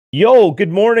Yo,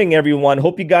 good morning, everyone.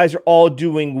 Hope you guys are all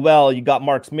doing well. You got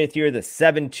Mark Smith here, the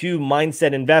 7-2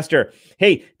 Mindset Investor.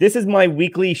 Hey, this is my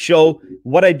weekly show.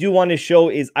 What I do want to show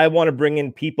is I want to bring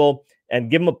in people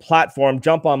and give them a platform,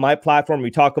 jump on my platform.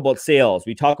 We talk about sales.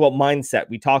 We talk about mindset.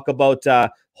 We talk about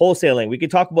wholesaling. We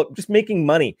could talk about just making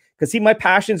money. Because see, my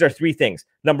passions are three things.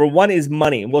 Number one is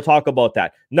money, and we'll talk about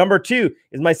that. Number two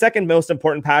is my second most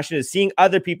important passion is seeing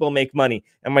other people make money.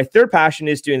 And my third passion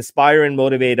is to inspire and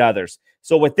motivate others.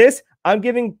 So with this, I'm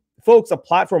giving folks a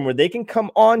platform where they can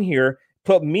come on here,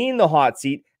 put me in the hot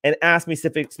seat, and ask me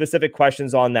specific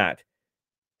questions on that.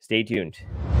 Stay tuned.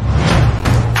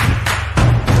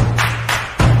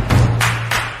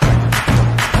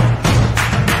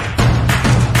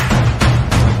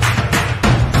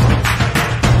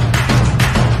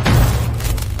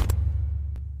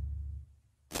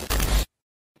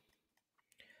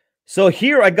 So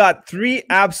here I got two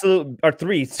absolute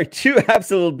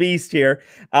beasts here.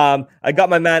 I got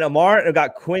my man Amar and I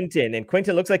got Quentin. And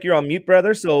Quentin, looks like you're on mute,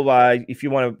 brother. So if you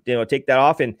want to, take that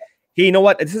off. And hey, you know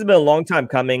what? This has been a long time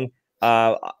coming.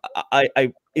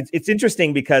 It's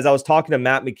interesting because I was talking to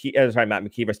Matt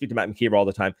McKeever. I speak to Matt McKeever all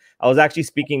the time. I was actually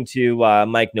speaking to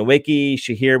Mike Nowicki,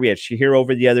 Shahir. We had Shahir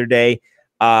over the other day.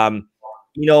 A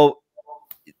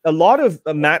lot of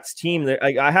Matt's team.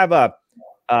 I have a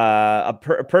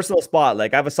personal spot.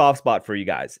 Like I have a soft spot for you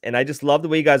guys. And I just love the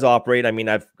way you guys operate. I mean,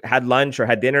 I've had lunch or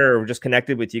had dinner or just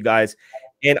connected with you guys.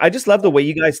 And I just love the way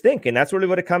you guys think. And that's really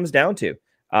what it comes down to.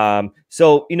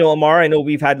 Amar, I know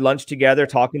we've had lunch together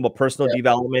talking about personal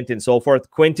development and so forth.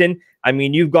 Quentin, I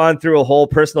mean, you've gone through a whole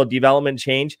personal development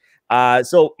change.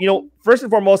 First and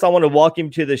foremost, I want to welcome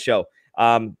you to the show.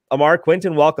 Amar,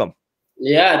 Quentin, welcome.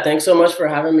 Yeah. Thanks so much for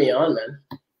having me on, man.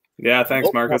 Yeah. Thanks,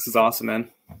 Mark. This is awesome, man.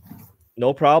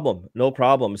 No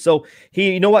problem. So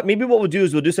you know what? Maybe what we'll do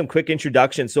is we'll do some quick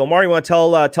introductions. So Amar, you want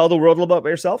to tell the world a little bit about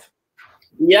yourself?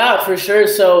 Yeah, for sure.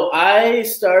 So I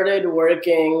started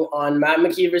working on Matt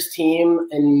McKeever's team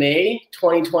in May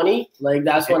 2020. Like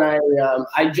that's when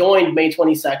I joined May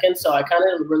 22nd. So I kind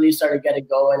of really started getting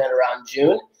going at around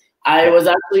June. I was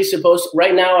supposed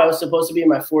to be in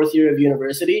my fourth year of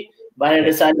university, but I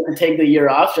decided to take the year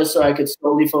off just so I could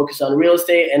slowly focus on real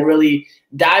estate and really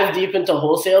dive deep into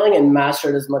wholesaling and master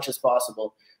it as much as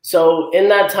possible. So in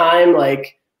that time,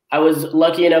 I was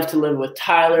lucky enough to live with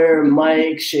Tyler,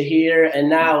 Mike, Shahir, and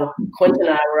now Quentin and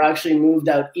I were actually moved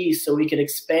out east so we could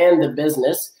expand the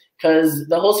business because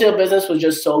the wholesale business was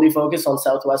just solely focused on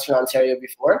Southwestern Ontario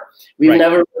before. We've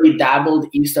never really dabbled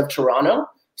east of Toronto.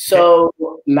 So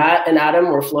Matt and Adam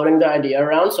were floating the idea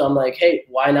around. So I'm like, hey,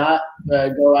 why not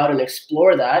go out and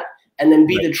explore that and then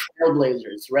be the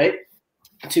trailblazers, right?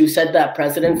 To set that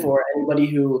precedent for anybody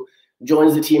who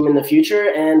joins the team in the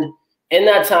future. And in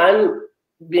that time,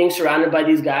 being surrounded by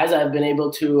these guys, I've been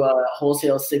able to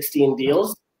wholesale 16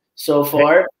 deals so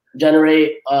far,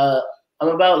 generate I'm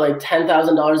about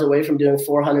 $10,000 away from doing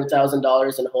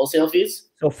 $400,000 in wholesale fees.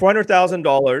 So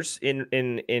 $400,000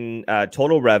 in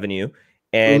total revenue.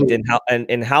 And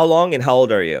in how long and how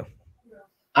old are you?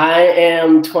 I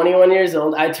am 21 years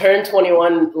old. I turned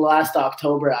 21 last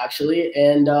October, actually.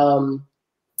 And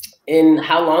in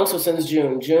how long? So since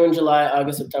June, July,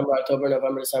 August, September, October,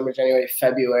 November, December, January,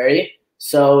 February.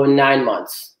 So 9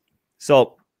 months.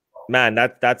 So, man,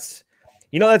 that's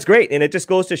great. And it just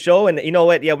goes to show. And you know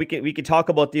what? Yeah, we could talk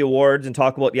about the awards and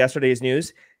talk about yesterday's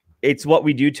news. It's what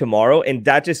we do tomorrow. And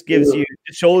that just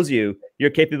shows you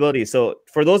your capabilities. So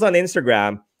for those on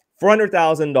Instagram,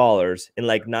 $400,000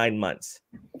 in 9 months.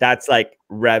 That's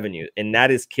revenue. And that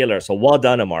is killer. So well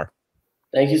done, Amar.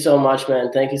 Thank you so much,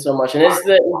 man. Thank you so much. And it's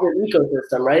the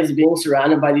ecosystem, right? It's being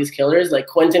surrounded by these killers. Like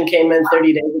Quentin came in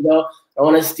 30 days ago. I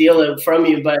want to steal it from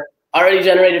you, but already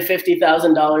generated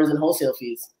 $50,000 in wholesale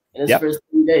fees in his first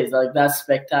 3 days. That's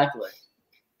spectacular.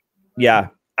 Yeah.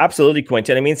 Absolutely,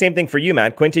 Quentin. I mean, same thing for you,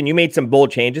 man. Quentin, you made some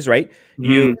bold changes, right?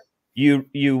 Mm-hmm.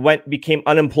 You became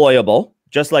unemployable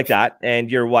just like that, and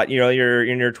you're you're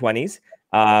in your 20s,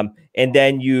 and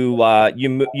then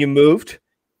you moved,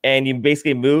 and you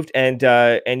basically moved, and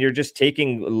you're just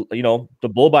taking the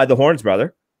bull by the horns,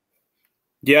 brother.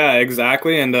 Yeah,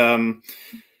 exactly, and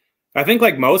I think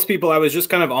like most people, I was just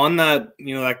kind of on that,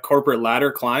 that corporate ladder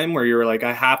climb where you were like,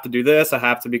 I have to do this. I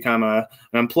have to become an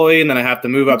employee, and then I have to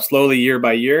move up slowly year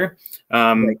by year.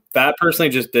 That personally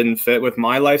just didn't fit with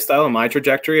my lifestyle and my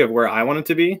trajectory of where I wanted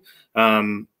to be.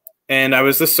 And I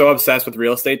was just so obsessed with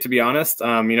real estate, to be honest.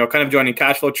 Kind of joining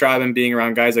Cashflow Tribe and being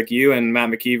around guys like you and Matt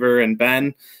McKeever and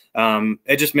Ben.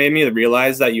 It just made me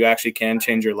realize that you actually can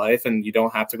change your life and you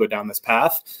don't have to go down this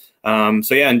path. On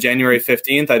January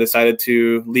 15th, I decided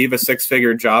to leave a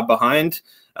 6-figure job behind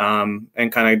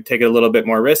and kind of take it a little bit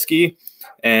more risky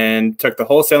and took the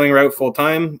wholesaling route full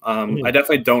time. I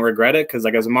definitely don't regret it because,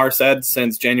 like as Amar said,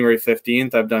 since January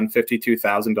 15th, I've done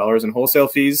 $52,000 in wholesale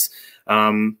fees.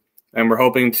 And we're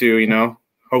hoping to, you know,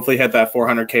 hopefully hit that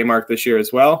 400K mark this year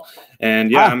as well.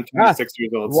 And yeah, I'm 26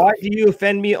 years old. Why do you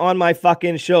offend me on my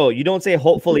fucking show? You don't say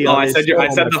hopefully. No, I said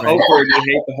the hope word. You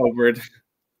hate the hope word.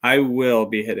 I will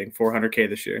be hitting 400K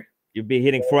this year. You'll be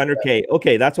hitting 400K.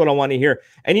 Okay, that's what I want to hear.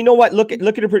 And you know what? Look at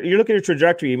your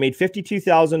trajectory. You made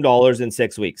 $52,000 in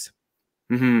 6 weeks.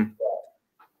 Mm-hmm.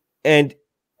 And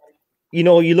you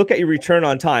know, you look at your return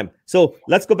on time. So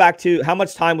let's go back to how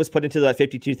much time was put into that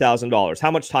 $52,000.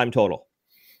 How much time total?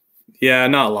 Yeah,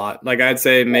 not a lot. Like I'd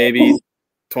say maybe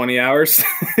 20 hours.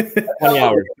 20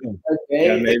 hours.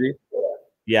 Yeah, maybe.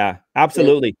 Yeah,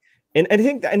 absolutely. And I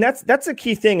think that's a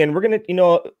key thing. And we're gonna, you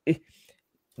know,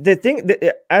 the thing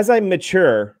that, as I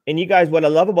mature, and you guys, what I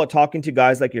love about talking to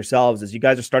guys like yourselves is you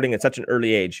guys are starting at such an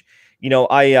early age. You know,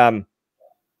 I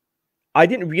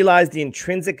didn't realize the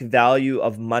intrinsic value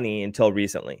of money until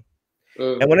recently.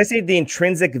 And when I say the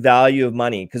intrinsic value of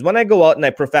money, because when I go out and I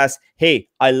profess, hey,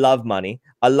 I love money,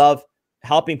 I love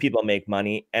helping people make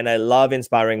money, and I love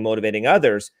inspiring, motivating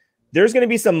others, there's going to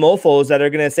be some mofos that are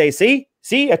going to say,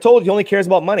 see, I told you, he only cares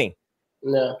about money.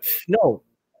 No.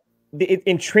 The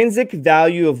intrinsic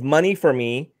value of money for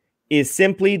me is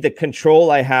simply the control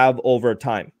I have over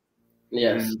time.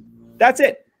 Yes. That's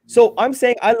it. So I'm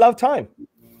saying I love time.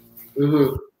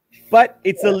 Mm-hmm. But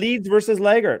it's the leads versus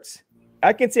laggards.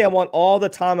 I can say I want all the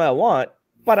time I want,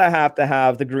 but I have to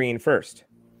have the green first.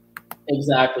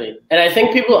 Exactly. And I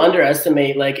think people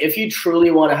underestimate, like, if you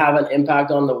truly want to have an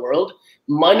impact on the world,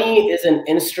 money is an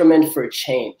instrument for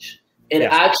change. It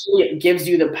actually gives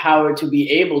you the power to be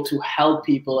able to help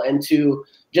people and to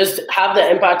just have the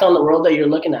impact on the world that you're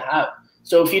looking to have.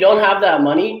 So if you don't have that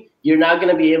money, you're not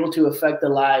going to be able to affect the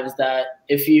lives that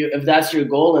if that's your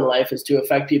goal in life is to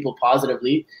affect people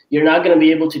positively, you're not going to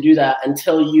be able to do that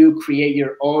until you create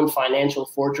your own financial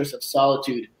fortress of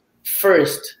solitude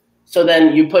first. So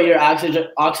then you put your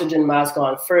oxygen mask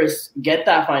on first, get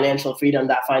that financial freedom,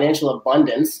 that financial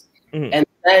abundance, and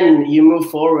then you move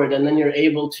forward, and then you're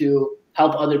able to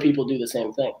help other people do the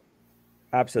same thing.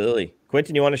 Absolutely.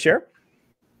 Quentin, you want to share?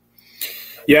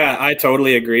 Yeah, I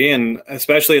totally agree. And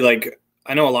especially, like,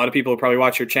 I know a lot of people probably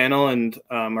watch your channel and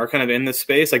are kind of in this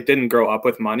space, like didn't grow up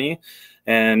with money.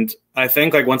 And I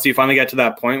think like once you finally get to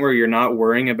that point where you're not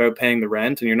worrying about paying the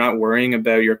rent and you're not worrying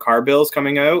about your car bills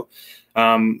coming out,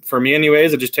 for me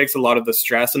anyways, it just takes a lot of the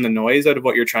stress and the noise out of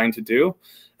what you're trying to do.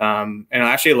 And it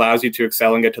actually allows you to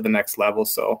excel and get to the next level.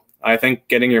 So I think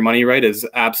getting your money right is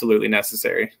absolutely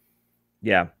necessary.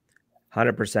 Yeah,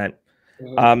 100%.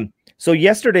 So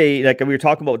yesterday, like we were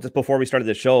talking about just before we started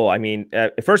the show, I mean,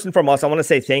 first and foremost, I want to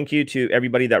say thank you to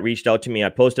everybody that reached out to me. I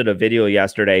posted a video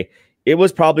yesterday. It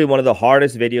was probably one of the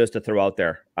hardest videos to throw out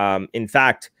there. In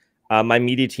fact, my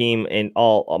media team and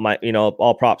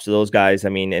all props to those guys. I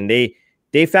mean, and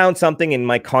they found something in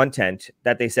my content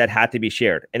that they said had to be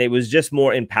shared. And it was just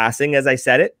more in passing as I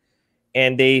said it.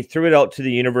 And they threw it out to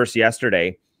the universe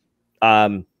yesterday.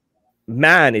 Man,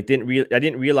 I didn't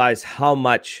realize how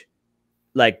much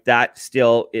like that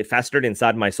still it festered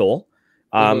inside my soul.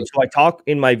 So I talk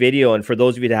in my video, and for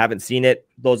those of you that haven't seen it,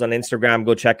 those on Instagram,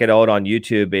 go check it out on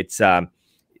YouTube. It's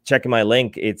checking my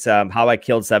link. It's how I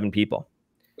killed 7 people.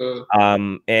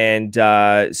 So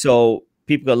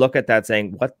people go look at that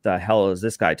saying, what the hell is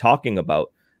this guy talking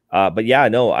about? But yeah,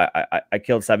 no, I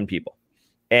killed 7 people.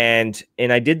 And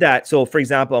I did that. So for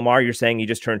example, Amar, you're saying you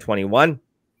just turned 21.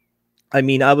 I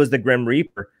mean, I was the Grim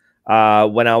Reaper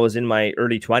when I was in my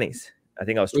early 20s. I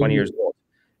think I was 20 years old.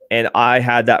 And I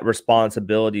had that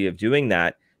responsibility of doing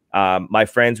that. My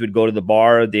friends would go to the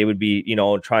bar. They would be,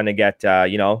 trying to get,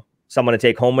 someone to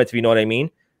take home with, if you know what I mean.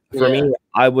 For me,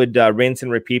 I would rinse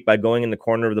and repeat by going in the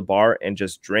corner of the bar and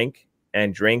just drink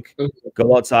and drink,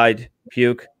 go outside,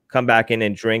 puke, come back in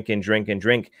and drink and drink and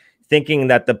drink, thinking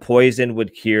that the poison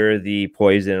would cure the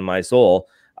poison in my soul,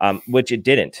 which it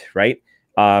didn't, right?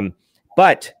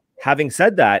 But having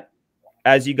said that,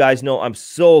 as you guys know, I'm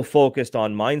so focused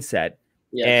on mindset.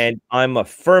 Yes. And I'm a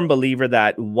firm believer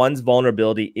that one's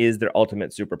vulnerability is their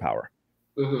ultimate superpower.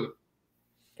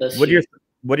 What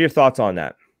are your thoughts on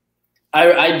that?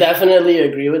 I definitely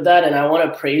agree with that. And I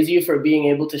want to praise you for being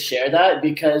able to share that,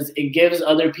 because it gives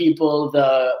other people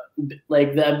the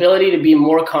ability to be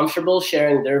more comfortable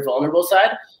sharing their vulnerable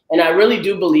side. And I really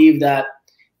do believe that.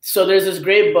 So there's this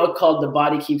great book called The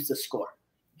Body Keeps the Score.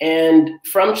 And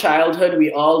from childhood,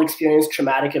 we all experience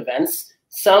traumatic events,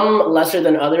 some lesser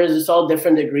than others. It's all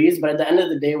different degrees. But at the end of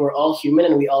the day, we're all human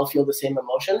and we all feel the same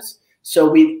emotions. So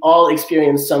we all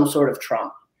experience some sort of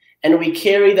trauma. And we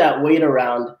carry that weight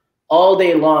around all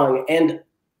day long. And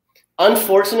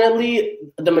unfortunately,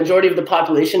 the majority of the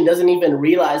population doesn't even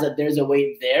realize that there's a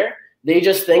weight there. They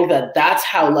just think that that's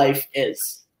how life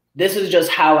is. This is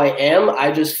just how I am.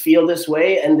 I just feel this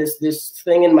way. And this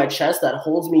thing in my chest that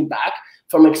holds me back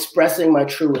from expressing my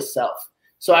truest self.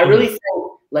 So I really think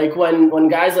like when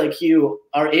guys like you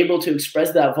are able to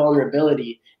express that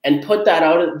vulnerability and put that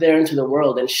out there into the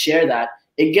world and share that,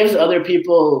 it gives other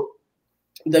people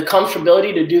the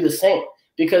comfortability to do the same.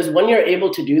 Because when you're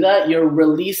able to do that, you're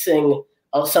releasing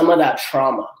some of that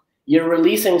trauma. You're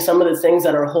releasing some of the things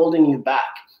that are holding you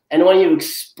back. And when you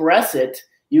express it,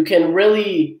 you can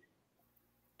really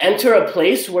enter a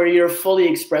place where you're fully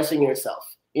expressing yourself.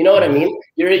 You know what I mean?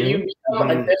 You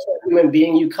become a different human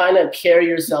being. You kind of carry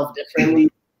yourself differently.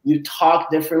 You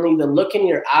talk differently. The look in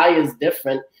your eye is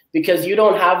different because you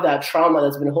don't have that trauma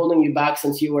that's been holding you back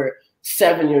since you were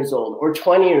 7 years old or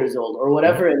 20 years old or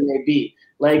whatever it may be.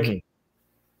 Like,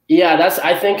 yeah,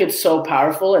 I think it's so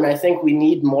powerful. And I think we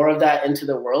need more of that into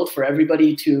the world for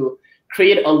everybody to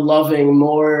create a loving,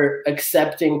 more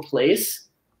accepting place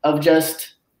of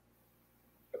just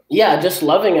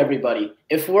loving everybody.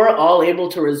 If we're all able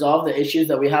to resolve the issues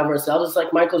that we have ourselves, it's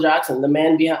like Michael Jackson, the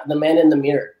man in the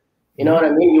mirror. You know what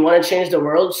I mean? You want to change the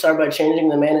world, start by changing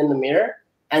the man in the mirror,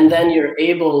 and then you're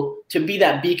able to be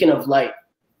that beacon of light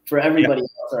for everybody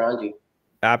else around you.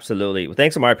 Absolutely. Well,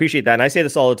 thanks, Amar. I appreciate that. And I say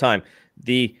this all the time.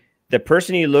 The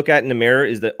person you look at in the mirror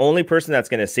is the only person that's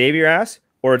going to save your ass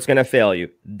or it's going to fail you.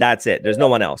 That's it. There's no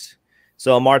one else.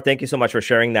 So, Amar, thank you so much for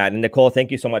sharing that. And Nicole,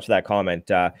 thank you so much for that comment.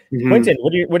 Quentin,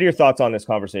 what are your thoughts on this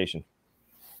conversation?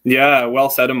 Yeah, well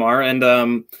said, Amar.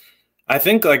 And I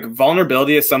think like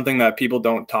vulnerability is something that people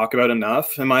don't talk about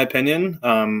enough, in my opinion.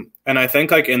 And I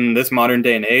think like in this modern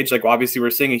day and age, like obviously we're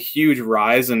seeing a huge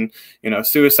rise in,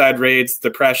 suicide rates,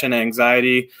 depression,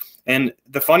 anxiety. And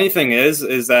the funny thing is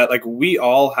that like we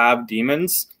all have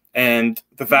demons. And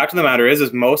the fact of the matter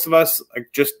is most of us like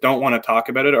just don't want to talk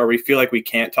about it, or we feel like we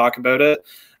can't talk about it.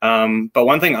 But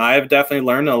one thing I've definitely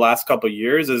learned in the last couple of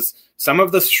years is some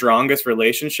of the strongest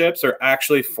relationships are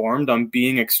actually formed on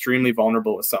being extremely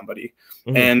vulnerable with somebody.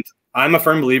 And I'm a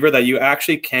firm believer that you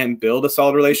actually can't build a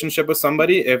solid relationship with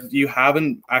somebody if you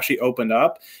haven't actually opened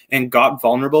up and got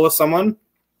vulnerable with someone.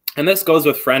 And this goes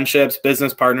with friendships,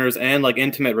 business partners, and like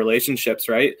intimate relationships,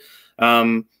 right?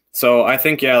 So I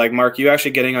think, like Mark, you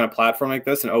actually getting on a platform like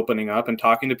this and opening up and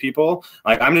talking to people,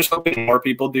 like I'm just hoping more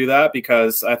people do that,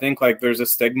 because I think like there's a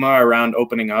stigma around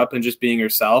opening up and just being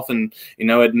yourself and,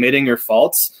 admitting your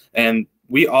faults, and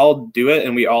we all do it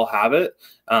and we all have it.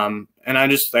 And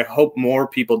I hope more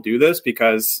people do this,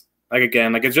 because like,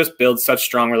 again, like it just builds such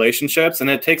strong relationships and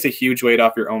it takes a huge weight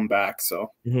off your own back. So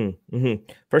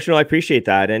First of all, I appreciate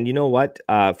that. And you know what,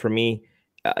 for me,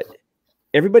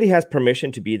 everybody has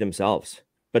permission to be themselves.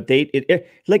 But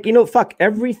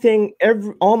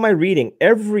all my reading,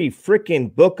 every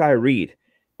freaking book I read.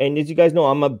 And as you guys know,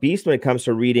 I'm a beast when it comes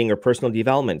to reading or personal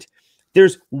development.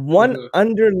 There's one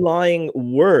underlying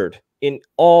word in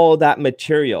all that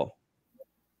material.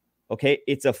 Okay.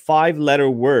 It's a 5-letter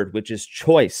word, which is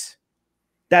choice.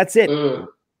 That's it.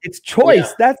 It's choice.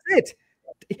 Yeah. That's it.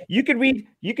 You could read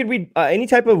any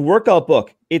type of workout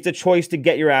book. It's a choice to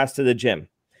get your ass to the gym.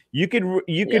 You could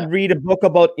read a book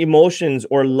about emotions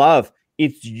or love.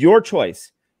 It's your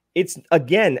choice. It's,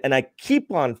 again, and I keep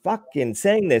on fucking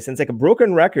saying this, and it's like a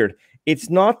broken record. It's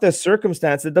not the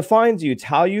circumstance that defines you. It's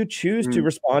how you choose to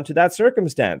respond to that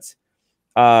circumstance.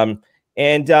 And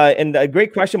a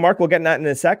great question, Mark. We'll get to that in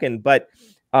a second. But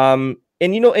and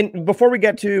before we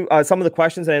get to some of the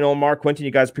questions, and I know Mark, Quentin,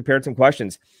 you guys prepared some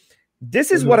questions.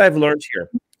 This is what I've learned here.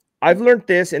 I've learned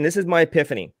this, and this is my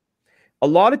epiphany. A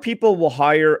lot of people will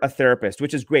hire a therapist,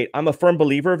 which is great. I'm a firm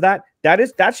believer of that.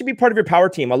 That should be part of your power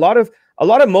team. A lot of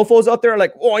mofos out there are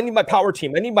like, oh, I need my power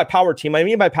team. I need my power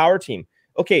team.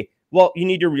 Okay, well, you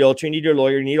need your realtor, you need your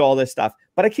lawyer, you need all this stuff.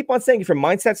 But I keep on saying, if your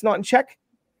mindset's not in check,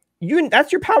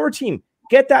 that's your power team.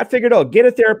 Get that figured out. Get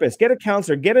a therapist, get a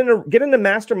counselor, get in a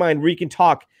mastermind where you can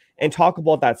talk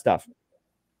about that stuff.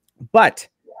 But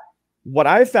what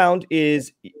I found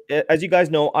is, as you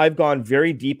guys know, I've gone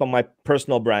very deep on my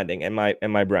personal branding and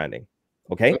my branding.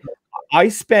 Okay. I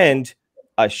spend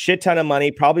a shit ton of money,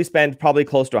 probably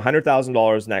close to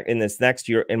 $100,000 in this next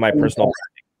year in my personal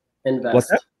branding. Invest. What's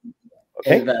that?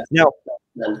 Okay. Invest. Now,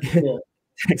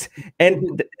 thanks.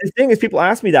 And the thing is, people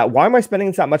ask me that, why am I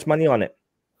spending that much money on it?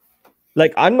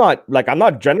 Like, I'm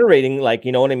not generating, like,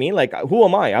 you know what I mean? Like, who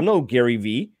am I? I'm no Gary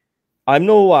Vee. I'm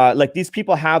no, like, these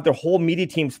people have their whole media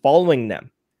teams following them.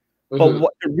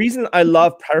 But the reason I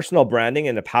love personal branding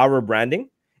and the power of branding,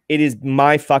 it is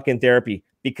my fucking therapy,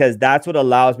 because that's what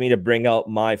allows me to bring out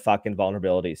my fucking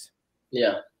vulnerabilities.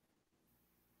 Yeah.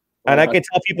 And I can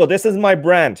tell people, this is my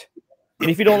brand. And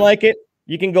if you don't like it,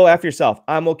 you can go F yourself.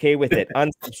 I'm okay with it.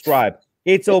 Unsubscribe.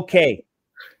 It's okay.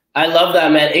 I love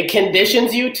that, man. It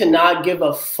conditions you to not give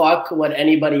a fuck what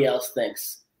anybody else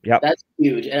thinks. Yeah, that's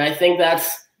huge. And I think that's,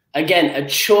 again, a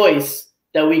choice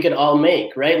that we could all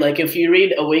make, right? Like if you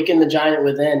read Awaken the Giant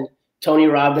Within, Tony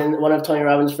Robbins, one of Tony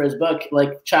Robbins' first book,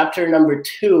 like chapter number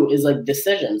 2 is like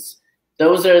decisions.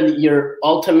 Those are your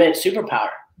ultimate superpower.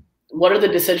 What are the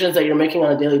decisions that you're making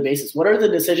on a daily basis? What are the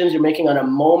decisions you're making on a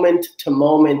moment to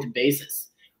moment basis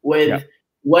with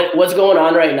what's going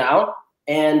on right now?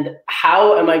 And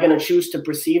how am I going to choose to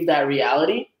perceive that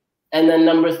reality? And then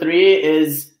number 3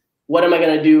 is, what am I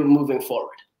going to do moving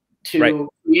forward to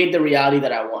create the reality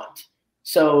that I want?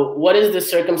 So what is the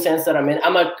circumstance that I'm in?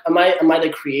 Am I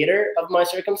the creator of my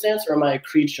circumstance, or am I a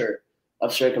creature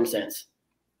of circumstance?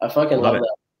 I fucking love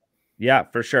that. Yeah,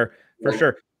 for sure. For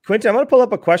sure. Quentin, I'm going to pull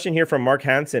up a question here from Mark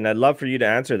Hansen. I'd love for you to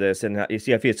answer this and you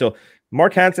see how you feel. So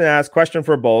Mark Hansen asked, question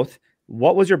for both.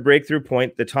 What was your breakthrough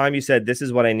point, the time you said, this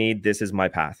is what I need, this is my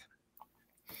path?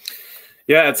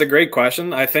 Yeah, it's a great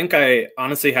question. I think I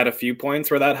honestly had a few points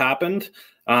where that happened.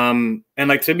 And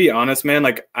like, to be honest, man,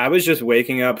 like I was just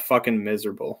waking up fucking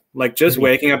miserable, like just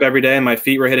waking up every day and my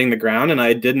feet were hitting the ground and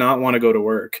I did not want to go to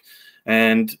work.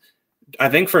 And I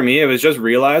think for me, it was just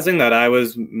realizing that I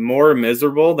was more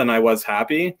miserable than I was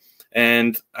happy.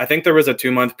 And I think there was a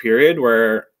 2-month period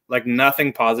where like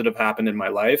nothing positive happened in my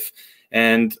life.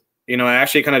 And, you know, I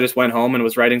actually kind of just went home and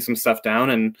was writing some stuff down,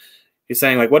 and he's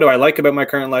saying like, what do I like about my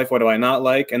current life? What do I not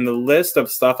like? And the list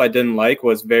of stuff I didn't like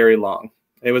was very long.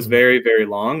 It was very, very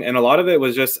long. And a lot of it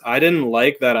was just, I didn't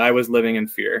like that I was living in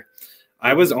fear.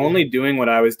 I was only doing what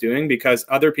I was doing because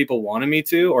other people wanted me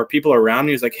to, or people around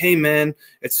me was like, hey man,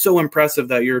 it's so impressive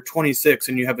that you're 26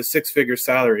 and you have a 6-figure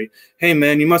salary. Hey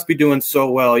man, you must be doing so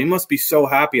well. You must be so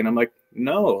happy. And I'm like,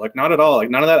 no, like not at all.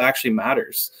 Like none of that actually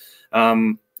matters.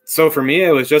 So for me,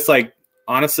 it was just like,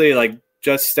 honestly, like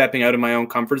just stepping out of my own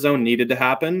comfort zone needed to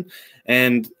happen.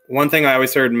 And one thing I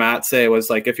always heard Matt say was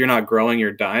like, if you're not growing,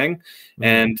 you're dying. Mm-hmm.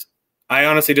 And I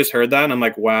honestly just heard that and I'm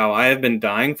like, wow, I have been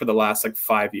dying for the last like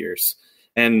 5 years.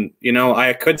 And, you know,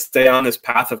 I could stay on this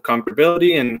path of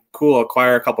comfortability and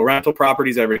acquire a couple rental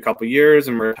properties every couple of years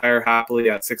and retire happily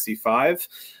at 65.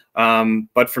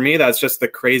 But for me, that's just the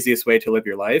craziest way to live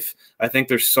your life. I think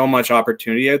there's so much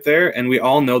opportunity out there. And we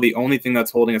all know the only thing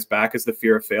that's holding us back is the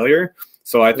fear of failure.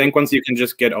 So I think once you can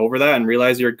just get over that and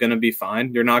realize you're going to be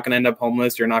fine, you're not going to end up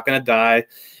homeless, you're not going to die,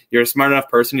 you're a smart enough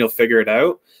person, you'll figure it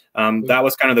out. That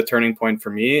was kind of the turning point for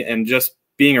me. And just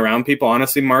being around people,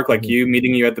 honestly, Mark, like you,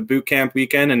 meeting you at the boot camp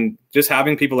weekend and just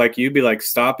having people like you be like,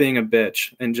 stop being a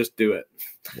bitch and just do it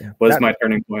was my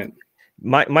turning point.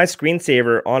 My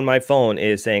screensaver on my phone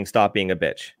is saying, stop being a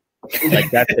bitch. Like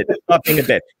that's it. Stop being a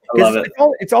bitch. I love it.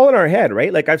 It's all in our head,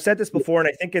 right? Like I've said this before, and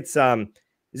I think it's,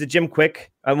 is it Jim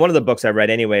Quick? One of the books I've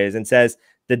read anyways, and says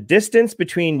the distance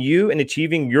between you and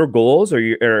achieving your goals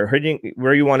or hitting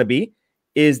where you want to be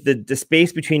is the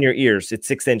space between your ears. It's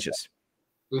 6 inches.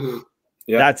 Mm-hmm.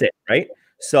 Yeah. That's it, right?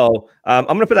 So I'm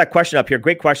going to put that question up here.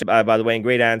 Great question, by the way, and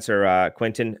great answer,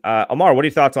 Quentin. Amar, what are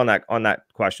your thoughts on that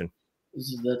question?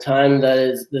 This is the time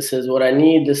this is what I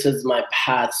need. This is my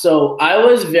path. So I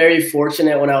was very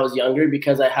fortunate when I was younger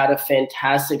because I had a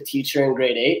fantastic teacher in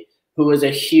grade 8 who was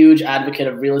a huge advocate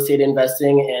of real estate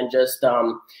investing and just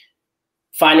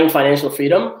finding financial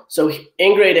freedom. So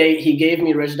in grade 8, he gave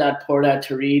me Rich Dad Poor Dad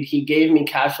to read. He gave me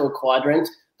Cash Flow Quadrant.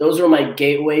 Those were my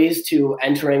gateways to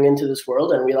entering into this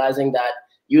world and realizing that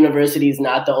university is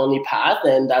not the only path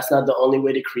and that's not the only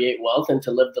way to create wealth and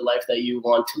to live the life that you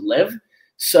want to live.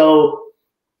 So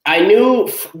I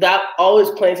knew that always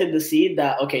planted the seed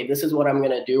that, okay, this is what I'm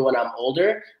going to do when I'm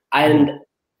older. And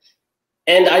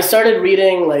I started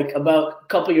reading like about a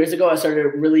couple years ago, I started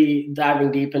really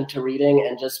diving deep into reading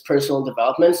and just personal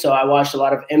development. So I watched a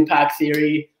lot of Impact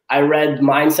Theory. I read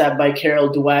Mindset by Carol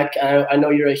Dweck. I know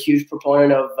you're a huge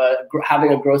proponent of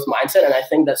having a growth mindset, and I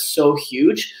think that's so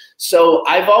huge. So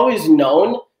I've always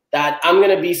known that I'm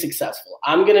going to be successful.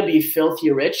 I'm going to be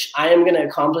filthy rich. I am going to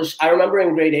accomplish. I remember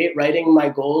in grade 8 writing my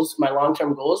goals, my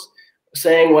long-term goals,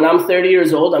 saying when I'm 30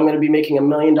 years old, I'm going to be making $1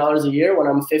 million a year. When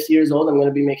I'm 50 years old, I'm going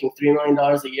to be making $3 million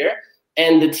a year.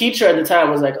 And the teacher at the time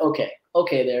was like, okay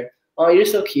there. Oh, you're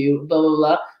so cute, blah, blah,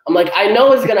 blah. I'm like, I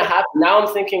know it's going to happen. Now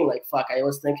I'm thinking like, fuck, I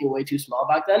was thinking way too small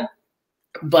back then.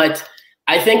 But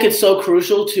I think it's so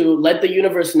crucial to let the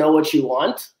universe know what you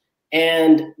want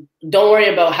and don't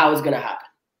worry about how it's going to happen.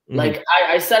 Mm-hmm. Like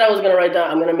I said, I was going to write down,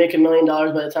 I'm going to make $1 million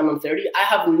by the time I'm 30. I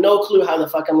have no clue how the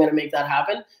fuck I'm going to make that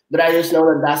happen. But I just know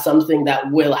that that's something that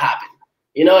will happen.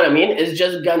 You know what I mean? It's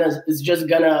just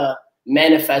gonna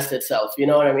manifest itself. You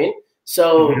know what I mean?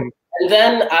 So, and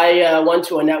then I went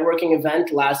to a networking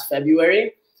event last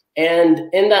February.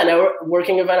 And in that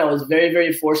networking event, I was very,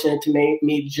 very fortunate to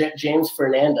meet James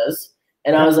Fernandez.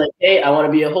 And I was like, hey, I want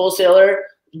to be a wholesaler,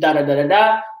 da da da da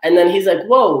da. And then he's like,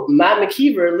 whoa, Matt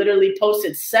McKeever literally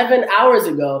posted 7 hours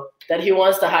ago that he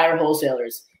wants to hire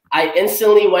wholesalers. I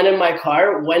instantly went in my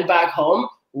car, went back home,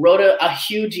 wrote a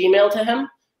huge email to him.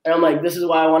 And I'm like, this is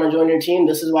why I want to join your team.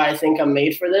 This is why I think I'm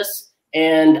made for this.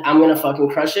 And I'm going to fucking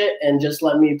crush it. And just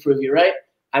let me prove you right.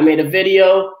 I made a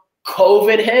video,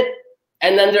 COVID hit.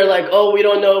 And then they're like, oh, we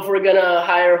don't know if we're going to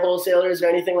hire wholesalers or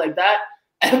anything like that.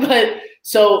 But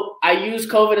so I used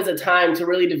COVID as a time to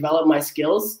really develop my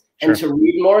skills and to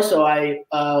read more. So I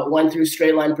went through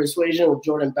Straight Line Persuasion with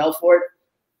Jordan Belfort.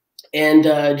 And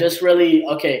just really,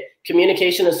 okay,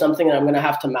 communication is something that I'm going to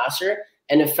have to master.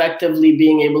 And effectively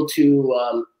being able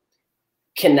to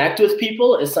connect with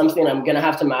people is something I'm going to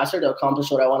have to master to accomplish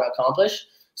what I want to accomplish.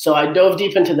 So I dove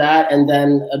deep into that and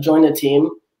then joined the team.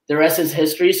 The rest is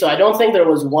history. So I don't think there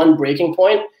was one breaking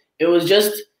point. It was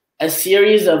just a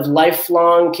series of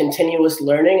lifelong continuous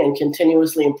learning and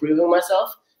continuously improving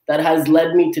myself that has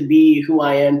led me to be who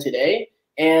I am today.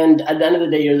 And at the end of the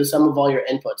day, you're the sum of all your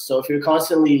inputs. So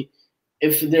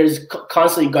if there's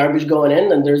constantly garbage going in,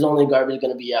 then there's only garbage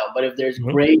going to be out. But if there's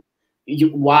great,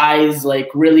 wise, like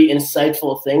really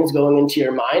insightful things going into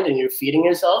your mind and you're feeding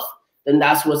yourself, then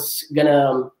that's what's just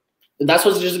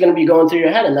going to be going through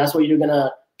your head. And that's what you're going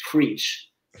to preach.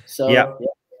 So yeah.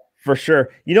 For sure.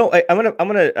 You know, I'm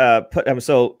gonna put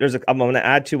I'm gonna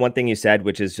add to one thing you said,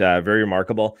 which is very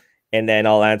remarkable, and then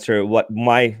I'll answer what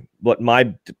my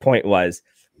point was.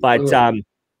 But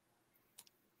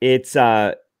it's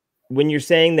when you're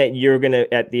saying that you're gonna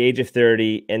at the age of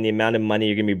 30 and the amount of money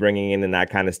you're gonna be bringing in and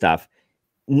that kind of stuff,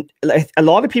 a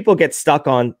lot of people get stuck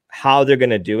on how they're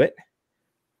gonna do it.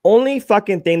 Only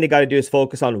fucking thing they got to do is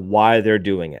focus on why they're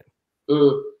doing it.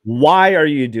 Why are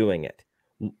you doing it?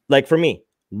 Like for me.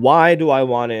 Why do I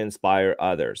want to inspire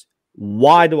others?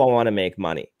 Why do I want to make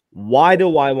money? Why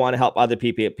do I want to help other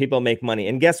people make money?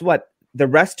 And guess what? The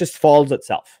rest just follows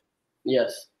itself.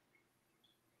 Yes.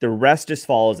 The rest just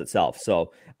follows itself.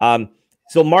 So,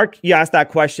 so Mark, you asked that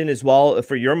question as well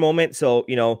for your moment. So,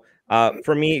 you know,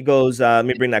 for me, it goes, let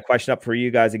me bring that question up for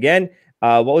you guys again.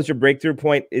 What was your breakthrough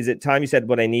point? Is it time you said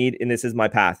what I need? And this is my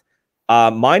path.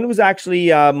 Mine was actually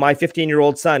my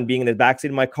 15-year-old son being in the backseat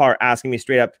of my car, asking me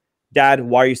straight up, Dad,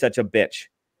 why are you such a bitch?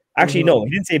 Actually, no, he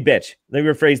didn't say bitch. Let me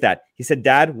rephrase that. He said,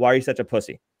 Dad, why are you such a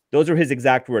pussy? Those are his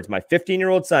exact words. My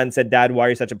 15-year-old son said, Dad, why are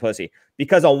you such a pussy?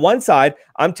 Because on one side,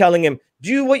 I'm telling him,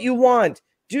 do what you want.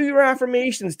 Do your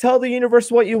affirmations. Tell the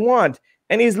universe what you want.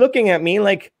 And he's looking at me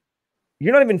like,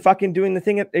 you're not even fucking doing the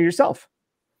thing yourself.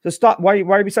 So stop. Why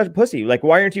are you such a pussy? Like,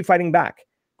 why aren't you fighting back?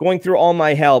 Going through all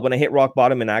my hell when I hit rock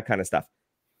bottom and that kind of stuff.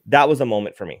 That was a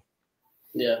moment for me.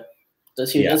 Yeah.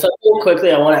 That's huge. And something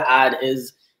quickly I want to add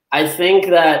is I think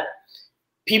that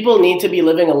people need to be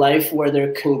living a life where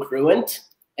they're congruent.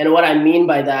 And what I mean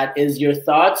by that is your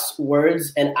thoughts,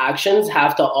 words, and actions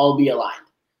have to all be aligned.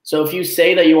 So if you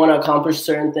say that you want to accomplish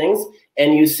certain things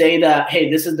and you say that, hey,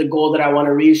 this is the goal that I want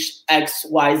to reach, X,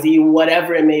 Y, Z,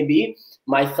 whatever it may be,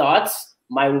 my thoughts,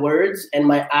 my words, and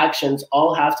my actions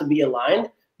all have to be aligned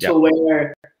to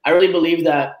where I really believe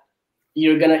that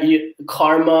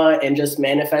karma and just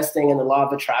manifesting and the law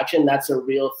of attraction, that's a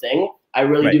real thing. I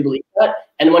really do believe that.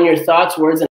 And when your thoughts,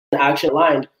 words, and action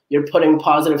aligned, you're putting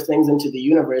positive things into the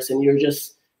universe and you're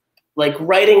just like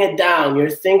writing it down. You're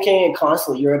thinking it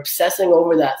constantly. You're obsessing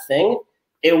over that thing.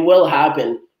 It will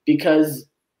happen because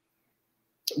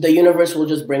the universe will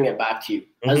just bring it back to you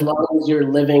as long as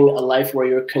you're living a life where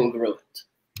you're congruent.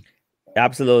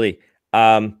 Absolutely.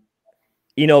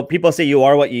 You know, people say you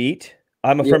are what you eat.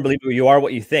 I'm a firm believer you are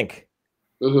what you think.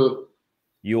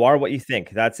 You are what you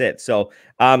think. That's it. So,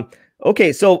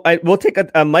 okay. So we'll take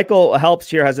Michael Helps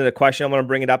here has a question. I want to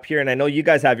bring it up here. And I know you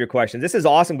guys have your questions. This is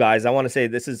awesome, guys. I want to say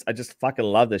I just fucking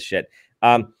love this shit.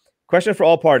 Question for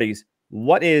all parties.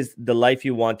 What is the life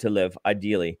you want to live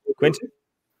ideally? Quentin?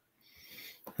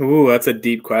 Ooh, that's a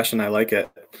deep question. I like it.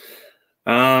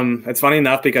 It's funny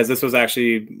enough because this was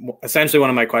actually essentially one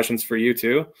of my questions for you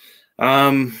too.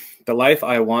 The life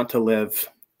I want to live.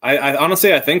 I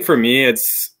honestly, I think for me,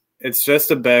 it's just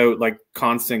about like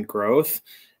constant growth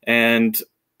and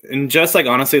just like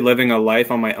honestly living a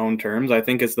life on my own terms. I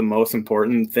think is the most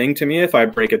important thing to me if I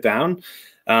break it down.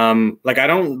 Like I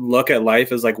don't look at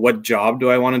life as like, what job do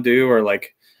I want to do? Or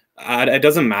like, it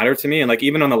doesn't matter to me. And like,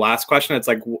 even on the last question, it's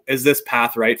like, is this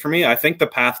path right for me? I think the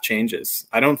path changes.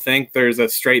 I don't think there's a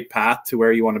straight path to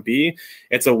where you want to be.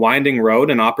 It's a winding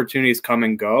road and opportunities come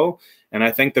and go. And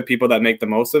I think the people that make the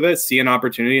most of it see an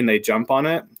opportunity and they jump on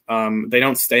it. They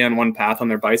don't stay on one path on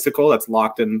their bicycle that's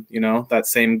locked in, that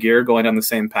same gear going down the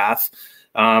same path.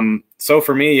 So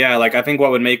for me, yeah, like I think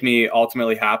what would make me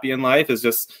ultimately happy in life is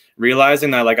just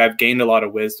realizing that like I've gained a lot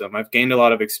of wisdom. I've gained a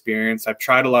lot of experience. I've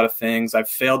tried a lot of things. I've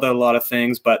failed at a lot of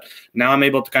things, but now I'm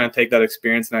able to kind of take that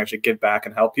experience and actually give back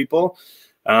and help people.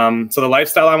 So the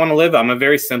lifestyle I want to live, I'm a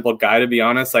very simple guy, to be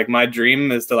honest. Like my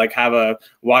dream is to like have a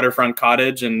waterfront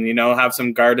cottage and, have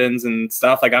some gardens and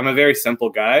stuff. Like I'm a very simple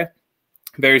guy,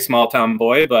 very small town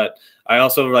boy, but I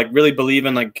also like really believe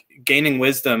in like gaining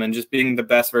wisdom and just being the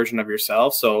best version of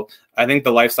yourself. So I think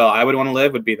the lifestyle I would want to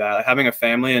live would be that, like having a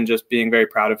family and just being very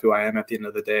proud of who I am at the end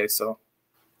of the day. So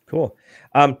cool.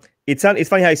 It's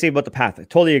funny how you say about the path. I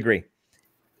totally agree.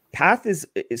 Path is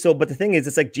so, but the thing is,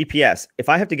 it's like GPS. If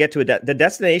I have to get to the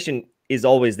destination is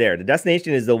always there. The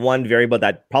destination is the one variable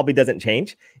that probably doesn't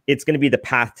change. It's going to be the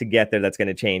path to get there that's going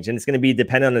to change. And it's going to be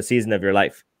dependent on the season of your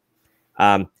life.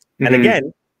 And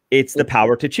again, it's the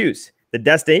power to choose. The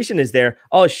destination is there.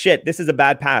 Oh shit, this is a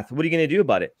bad path. What are you going to do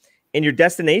about it? And your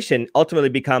destination ultimately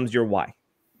becomes your why.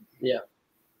 Yeah.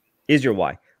 Is your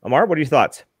why. Amar, what are your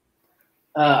thoughts?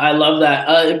 I love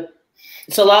that.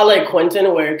 It's a lot like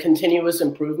Quentin, where continuous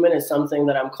improvement is something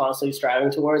that I'm constantly striving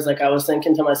towards. Like I was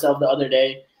thinking to myself the other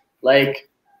day, like,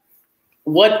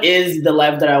 what is the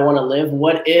life that I want to live?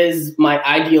 What does my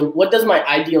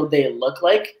ideal day look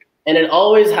like? And it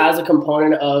always has a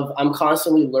component of I'm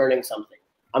constantly learning something.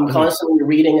 I'm constantly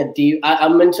reading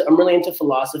I'm really into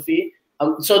philosophy.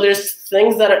 So there's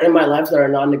things that are in my life that are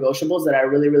non-negotiables that I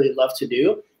really, really love to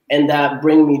do and that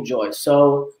bring me joy.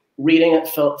 So reading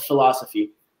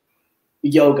philosophy,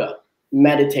 yoga,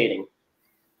 meditating,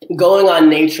 going on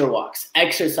nature walks,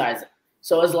 exercising.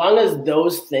 So as long as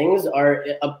those things are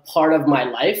a part of my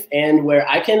life and where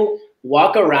I can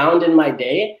walk around in my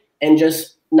day and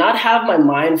just not have my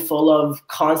mind full of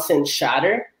constant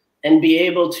chatter and be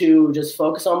able to just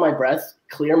focus on my breath,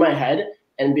 clear my head,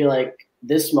 and be like,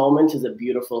 this moment is a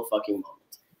beautiful fucking moment.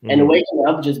 And waking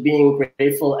up, just being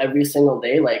grateful every single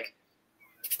day, like,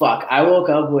 fuck, I woke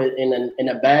up in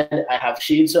a bed, I have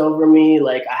sheets over me,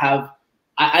 like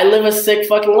I live a sick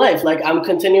fucking life. Like I'm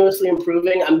continuously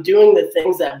improving. I'm doing the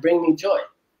things that bring me joy.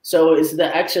 So it's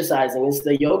the exercising, it's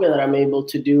the yoga that I'm able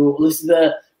to do. It's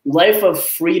the life of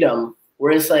freedom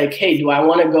where it's like, hey, do I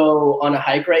want to go on a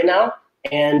hike right now?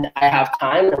 And I have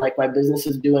time and like my business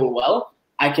is doing well,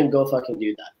 I can go fucking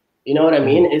do that. You know what I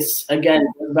mean? It's again,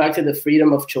 back to the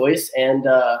freedom of choice and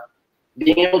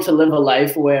being able to live a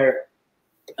life where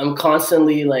I'm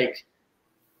constantly like,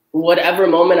 whatever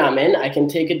moment I'm in, I can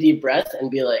take a deep breath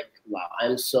and be like, wow,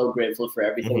 I'm so grateful for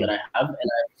everything that I have. And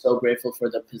I'm so grateful for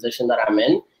the position that I'm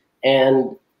in.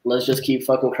 And let's just keep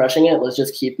fucking crushing it. Let's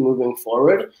just keep moving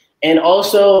forward. And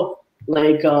also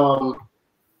like,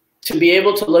 to be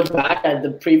able to look back at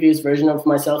the previous version of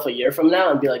myself a year from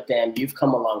now and be like, damn, you've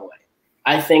come a long way.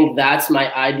 I think that's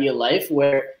my ideal life,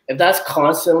 where if that's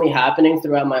constantly happening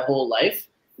throughout my whole life,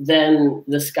 then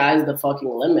the sky's the fucking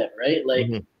limit, right? Like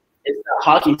it's a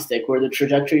hockey stick where the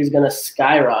trajectory is going to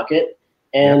skyrocket.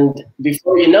 And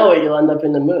before you know it, you'll end up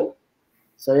in the moon.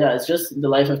 So yeah, it's just the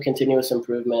life of continuous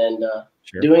improvement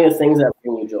and doing the things that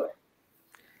bring you joy.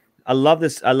 I love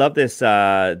this. I love this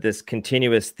this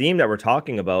continuous theme that we're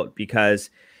talking about because,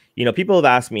 people have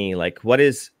asked me like, what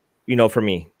is, for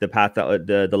me, the path,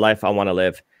 the life I want to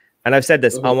live. And I've said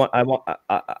this, I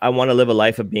want to live a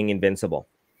life of being invincible.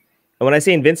 And when I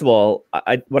say invincible,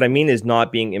 what I mean is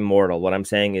not being immortal. What I'm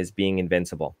saying is being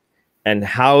invincible. And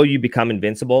how you become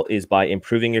invincible is by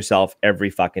improving yourself every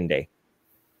fucking day.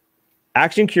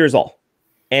 Action cures all.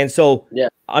 And so,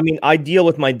 I deal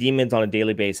with my demons on a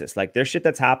daily basis. Like there's shit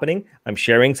that's happening. I'm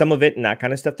sharing some of it and that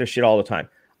kind of stuff. There's shit all the time.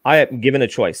 I am given a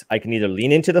choice. I can either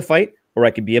lean into the fight or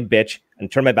I can be a bitch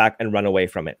and turn my back and run away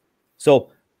from it.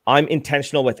 So I'm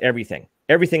intentional with everything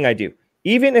I do.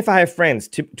 Even if I have friends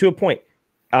to a point,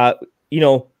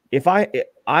 if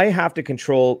I have to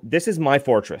control, this is my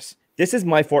fortress. This is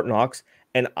my Fort Knox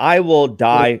and I will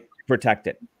die to protect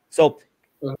it. So,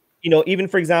 even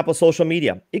for example, social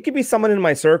media, it could be someone in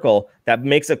my circle that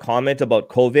makes a comment about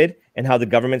COVID and how the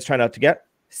government's trying to get.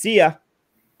 See ya.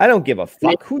 I don't give a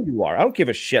fuck who you are. I don't give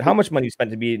a shit how much money you spent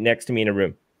to be next to me in a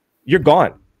room. You're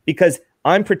gone because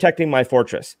I'm protecting my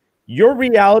fortress. Your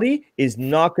reality is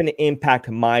not going to impact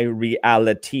my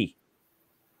reality.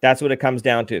 That's what it comes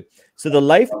down to. So the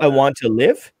life I want to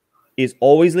live is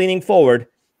always leaning forward.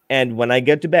 And when I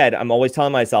get to bed, I'm always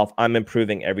telling myself, I'm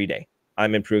improving every day.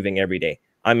 I'm improving every day.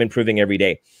 I'm improving every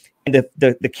day. And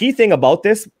the key thing about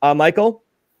this, Michael,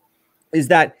 is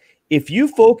that if you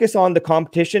focus on the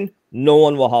competition, no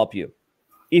one will help you.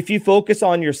 If you focus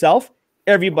on yourself,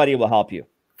 everybody will help you.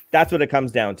 That's what it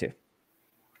comes down to.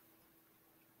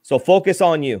 So focus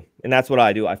on you. And that's what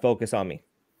I do. I focus on me.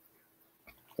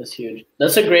 That's huge.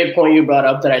 That's a great point you brought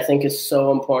up that I think is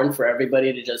so important for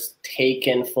everybody to just take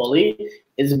in fully,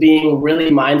 is being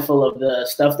really mindful of the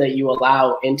stuff that you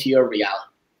allow into your reality.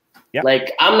 Yep.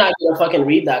 Like, I'm not going to fucking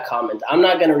read that comment. I'm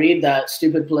not going to read that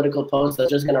stupid political post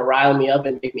that's just going to rile me up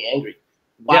and make me angry.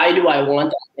 Why do I want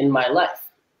that in my life?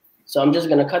 So I'm just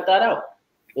going to cut that out.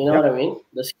 You know what I mean?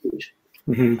 That's huge.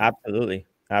 Mm-hmm. Absolutely.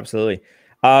 Absolutely.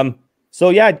 So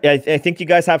yeah, I think you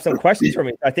guys have some questions for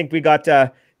me. I think we got,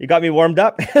 you got me warmed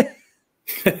up.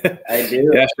 I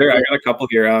do. Yeah, sure. I got a couple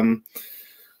here.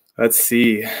 Let's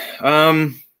see.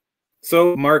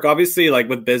 So Mark, obviously, like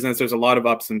with business, there's a lot of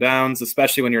ups and downs,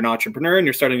 especially when you're an entrepreneur and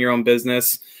you're starting your own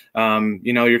business.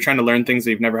 You're trying to learn things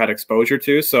that you've never had exposure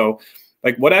to. So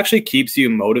like, what actually keeps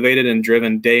you motivated and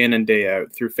driven day in and day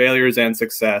out through failures and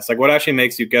success? Like, what actually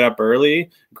makes you get up early,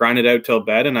 grind it out till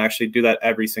bed, and actually do that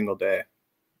every single day?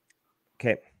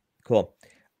 Okay, cool.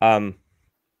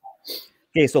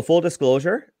 Okay, so full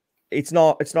disclosure, it's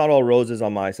not all roses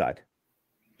on my side.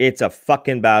 It's a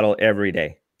fucking battle every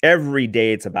day. Every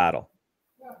day it's a battle.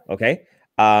 Okay.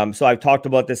 So I've talked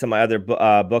about this in my other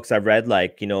books I've read,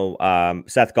 like,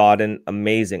 Seth Godin,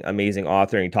 amazing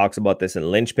author. And he talks about this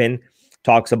in Linchpin,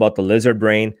 talks about the lizard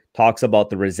brain, talks about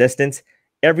the resistance.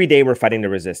 Every day we're fighting the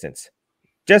resistance.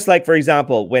 Just like, for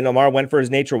example, when Omar went for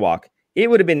his nature walk, it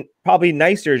would have been probably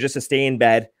nicer just to stay in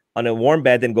bed on a warm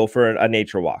bed than go for a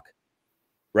nature walk.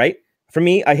 Right? For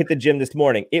me, I hit the gym this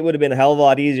morning. It would have been a hell of a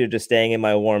lot easier just staying in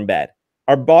my warm bed.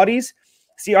 Our bodies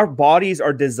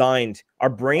are designed, our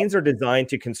brains are designed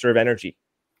to conserve energy.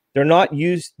 They're not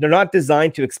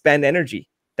designed to expend energy.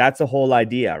 That's the whole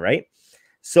idea, right?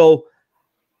 So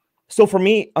for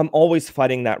me, I'm always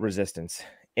fighting that resistance.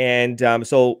 And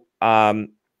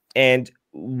and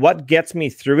what gets me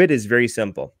through it is very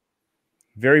simple.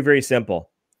 Very, very simple.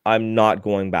 I'm not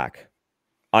going back.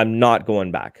 I'm not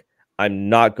going back. I'm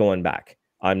not going back.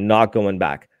 I'm not going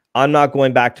back. I'm not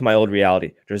going back to my old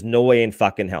reality. There's no way in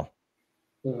fucking hell.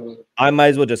 Mm-hmm. I might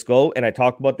as well just go, and I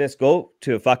talk about this, go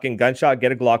to a fucking gunshot,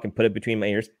 get a Glock and put it between my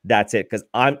ears. That's it. Because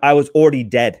I was already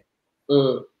dead.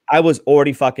 Mm-hmm. I was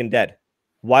already fucking dead.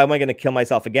 Why am I going to kill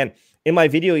myself again? In my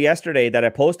video yesterday that I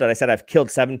posted, I said I've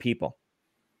killed 7 people.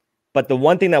 But the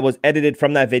one thing that was edited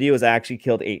from that video is I actually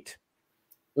killed 8.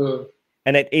 Mm-hmm.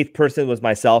 And that 8th person was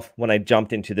myself when I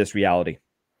jumped into this reality.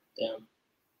 Damn.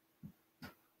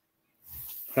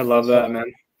 I love that,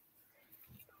 man.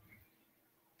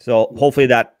 So hopefully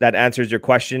that answers your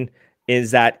question,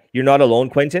 is that you're not alone,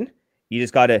 Quentin. You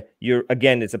just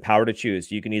again, it's a power to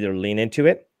choose. You can either lean into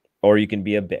it or you can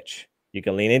be a bitch. You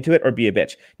can lean into it or be a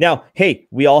bitch. Now, hey,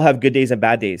 we all have good days and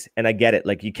bad days. And I get it.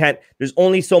 Like, there's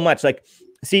only so much. Like,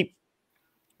 see,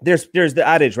 there's the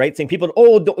adage, right? Saying people,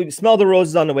 don't smell the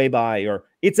roses on the way by, or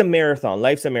it's a marathon.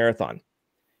 Life's a marathon.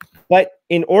 But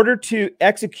in order to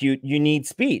execute, you need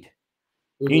speed.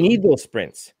 You need those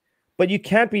sprints. But you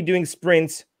can't be doing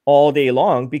sprints all day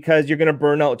long because you're going to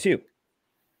burn out too.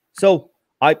 So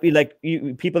I'd be like,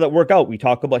 people that work out, we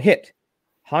talk about HIIT,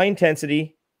 high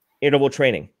intensity interval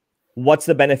training. What's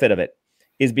the benefit of it?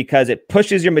 Is because it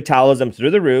pushes your metabolism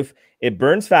through the roof. It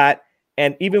burns fat.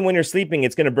 And even when you're sleeping,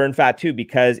 it's going to burn fat too,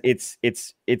 because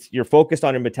you're focused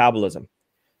on your metabolism.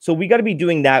 So we got to be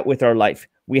doing that with our life.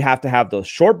 We have to have those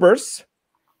short bursts.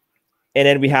 And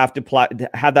then we have to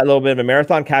have that little bit of a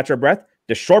marathon, catch our breath,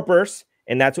 the short bursts.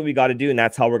 And that's what we got to do. And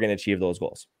that's how we're going to achieve those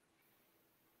goals.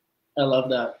 I love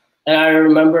that. And I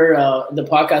remember the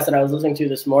podcast that I was listening to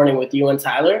this morning with you and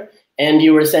Tyler. And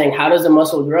you were saying, how does a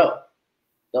muscle grow?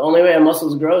 The only way a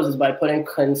muscle grows is by putting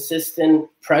consistent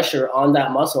pressure on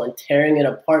that muscle and tearing it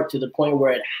apart to the point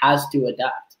where it has to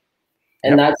adapt.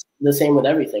 And that's the same with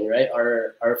everything, right?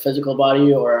 Our physical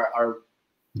body, or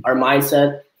our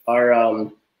mindset,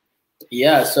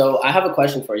 So I have a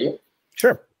question for you.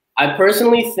 Sure. I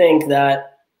personally think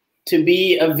that to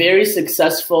be a very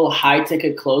successful high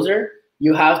ticket closer,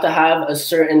 you have to have a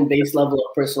certain base level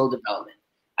of personal development.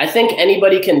 I think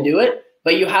anybody can do it,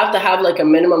 but you have to have like a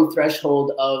minimum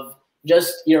threshold of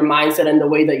just your mindset and the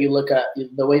way that you look at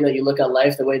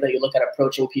life, the way that you look at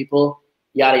approaching people,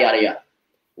 yada, yada, yada.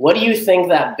 What do you think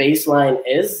that baseline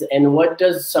is, and what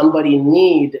does somebody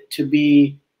need to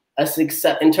be a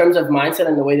success in terms of mindset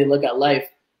and the way they look at life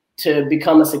to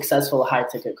become a successful high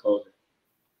ticket closer?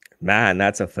 Man,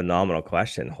 that's a phenomenal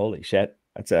question. Holy shit.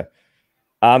 That's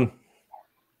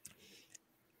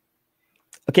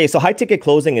okay. So high ticket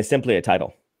closing is simply a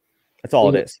title. That's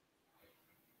all it is.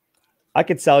 I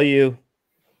could sell you,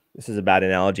 this is a bad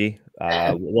analogy,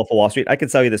 Wolf of Wall Street. I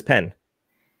could sell you this pen,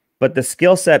 but the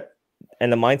skill set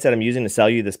and the mindset I'm using to sell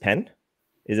you this pen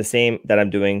is the same that I'm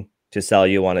doing to sell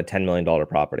you on a $10 million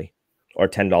property or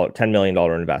 $10 million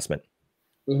investment.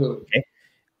 Mm-hmm. Okay.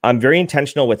 I'm very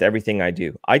intentional with everything I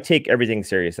do. I take everything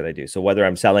serious that I do. So whether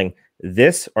I'm selling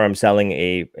this or I'm selling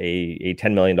a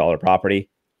 $10 million property,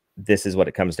 this is what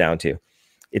it comes down to.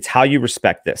 It's how you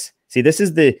respect this. See, this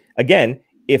is it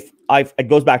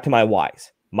goes back to my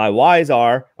whys. My whys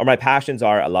are, or my passions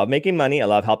are, I love making money. I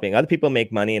love helping other people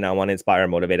make money, and I want to inspire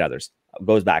and motivate others. It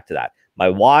goes back to that. My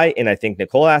why, and I think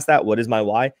Nicole asked that, what is my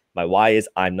why? My why is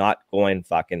I'm not going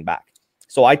fucking back.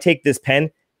 So I take this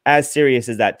pen as serious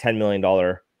as that $10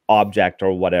 million object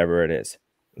or whatever it is.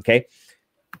 Okay.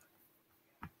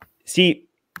 See,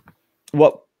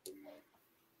 what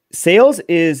sales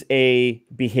is a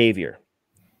behavior.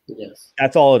 Yes.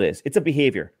 That's all it is. It's a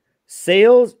behavior.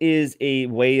 Sales is a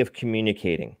way of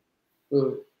communicating.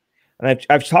 Mm. And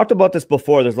I've talked about this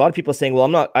before. There's a lot of people saying, well,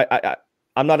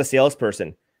 I'm not a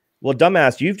salesperson. Well,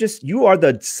 dumbass, you are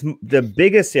the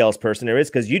biggest salesperson there is,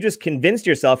 because you just convinced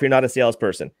yourself you're not a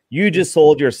salesperson. You just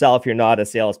sold yourself you're not a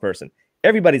salesperson.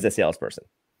 Everybody's a salesperson.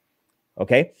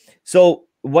 Okay. So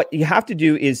what you have to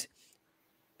do is,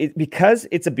 because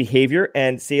it's a behavior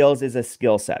and sales is a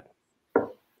skill set,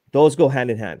 those go hand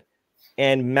in hand.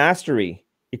 And mastery,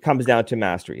 it comes down to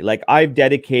mastery. Like I've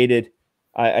dedicated,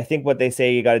 I think what they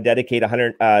say, you got to dedicate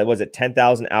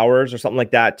 10,000 hours or something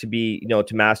like that to be,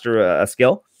 to master a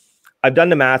skill. I've done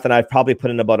the math and I've probably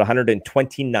put in about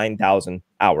 129,000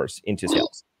 hours into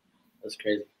sales. That's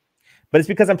crazy. But it's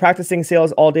because I'm practicing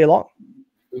sales all day long.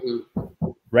 Mm-hmm.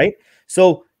 Right?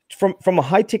 So from a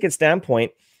high ticket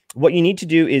standpoint, what you need to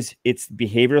do is it's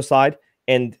behavioral side.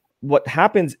 And what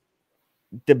happens,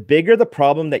 the bigger the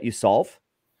problem that you solve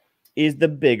is the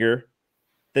bigger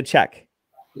the check.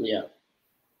 Yeah.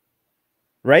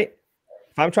 Right?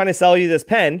 If I'm trying to sell you this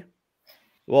pen,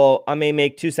 well, I may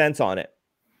make 2 cents on it,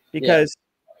 because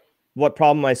what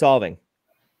problem am I solving?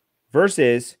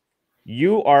 Versus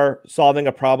you are solving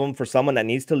a problem for someone that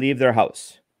needs to leave their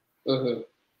house. Mm-hmm.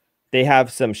 They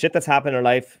have some shit that's happened in their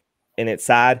life and it's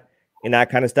sad and that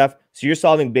kind of stuff. So you're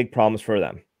solving big problems for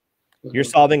them. Mm-hmm. You're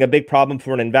solving a big problem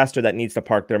for an investor that needs to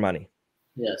park their money.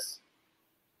 Yes.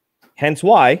 Hence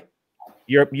why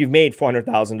you've made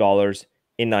 $400,000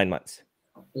 in 9 months.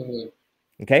 Mm-hmm.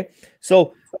 Okay.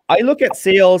 So I look at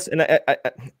sales and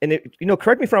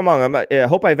correct me if I'm wrong. I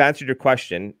hope I've answered your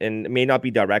question, and it may not be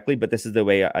directly, but this is the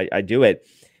way I do it.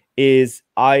 Is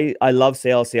I love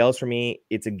sales. Sales for me,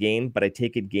 it's a game, but I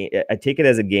take it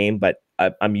as a game, but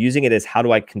I'm using it as, how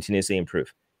do I continuously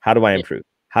improve? How do I improve?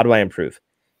 How do I improve?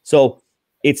 So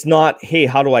it's not, hey,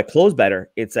 how do I close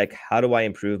better? It's like, how do I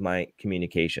improve my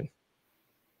communication?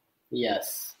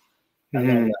 Yes.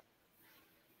 Mm-hmm.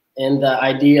 And the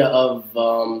idea of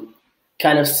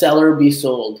kind of seller be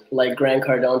sold, like Grant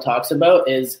Cardone talks about,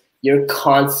 is you're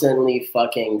constantly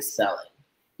fucking selling.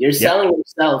 You're selling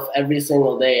yourself every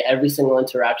single day, every single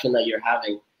interaction that you're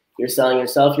having. You're selling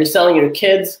yourself. You're selling your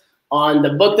kids on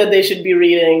the book that they should be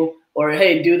reading, or,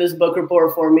 hey, do this book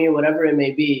report for me, whatever it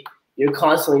may be. You're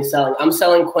constantly selling. I'm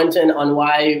selling Quentin on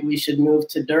why we should move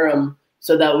to Durham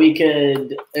so that we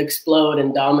could explode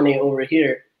and dominate over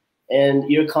here. And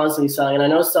you're constantly selling. And I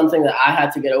know something that I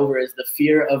had to get over is the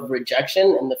fear of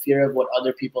rejection and the fear of what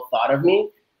other people thought of me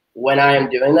when I am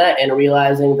doing that, and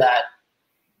realizing that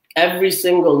every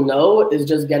single no is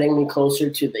just getting me closer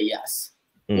to the yes.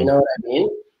 You know what I mean?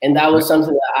 And that was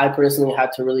something that I personally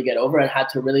had to really get over and had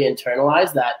to really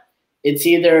internalize, that it's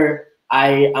either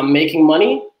I'm making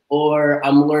money or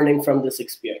I'm learning from this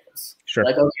experience. Sure.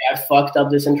 Like, okay, I fucked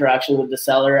up this interaction with the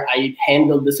seller. I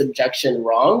handled this objection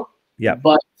wrong. Yeah.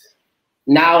 But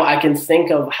now I can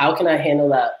think of, how can I handle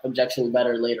that objection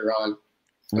better later on,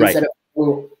 instead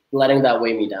of letting that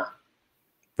weigh me down.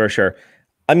 For sure.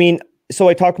 I mean, so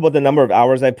I talked about the number of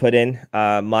hours I put in.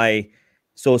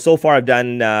 So far I've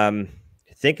done, I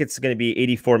think it's going to be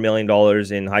 $84 million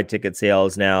in high ticket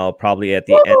sales now, probably at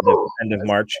the end of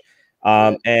March.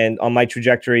 And on my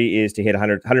trajectory is to hit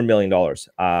 $100 million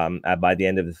by the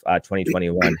end of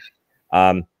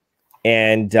 2021.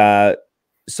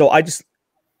 So I just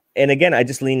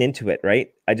lean into it,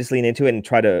 right? I just lean into it and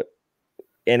try to,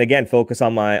 and again, focus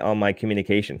on my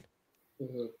communication.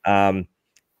 Mm-hmm.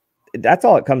 That's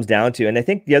all it comes down to. And I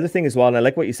think the other thing as well, and I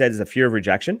like what you said, is the fear of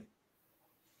rejection.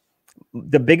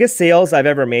 The biggest sales I've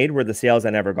ever made were the sales I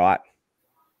never got.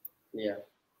 Yeah.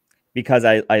 Because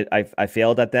I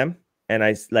failed at them.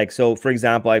 And so for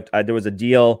example, there was a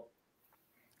deal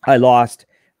I lost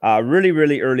really,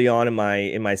 really early on in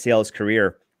my sales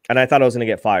career. And I thought I was going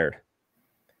to get fired.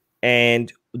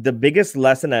 And the biggest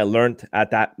lesson I learned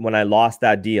when I lost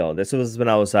that deal, this was when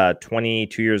I was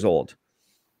 22 years old.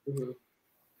 Mm-hmm.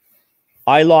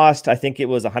 I lost, I think it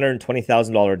was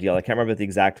 $120,000 deal. I can't remember what the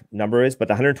exact number is, but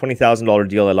the $120,000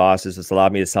 deal I lost is this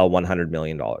allowed me to sell $100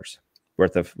 million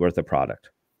worth of product.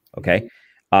 Okay.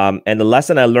 And the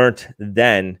lesson I learned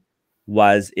then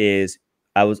is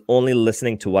I was only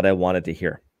listening to what I wanted to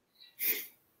hear.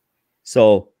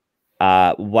 So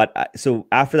so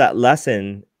after that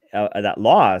lesson, that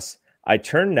loss, I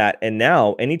turned that, and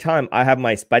now anytime I have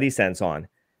my Spidey sense on.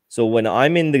 So when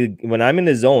I'm in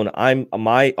the zone,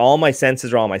 all my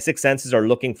senses are on, my six senses are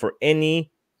looking for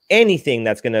anything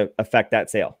that's going to affect that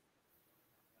sale.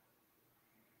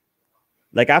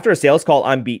 Like after a sales call,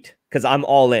 I'm beat because I'm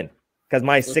all in, because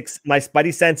my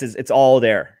Spidey senses, it's all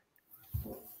there.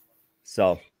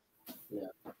 So yeah,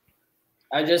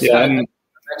 I just mentioned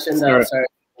that. Sorry.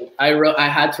 I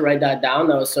had to write that down.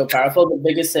 That was so powerful. The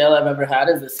biggest sale I've ever had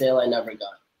is the sale I never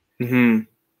got. Mm-hmm.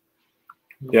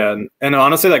 Yeah. And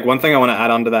honestly, like one thing I want to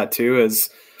add on to that too is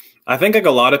I think like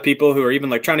a lot of people who are even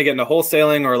like trying to get into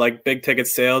wholesaling or like big ticket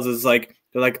sales is like,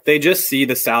 they just see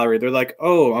the salary. They're like,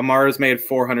 oh, Amara's made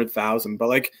 400,000. But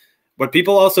like what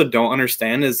people also don't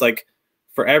understand is like,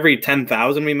 for every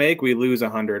 10,000 we make, we lose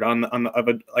 100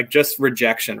 like just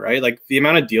rejection, right? Like the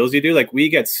amount of deals you do, like we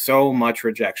get so much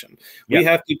rejection. Yep. We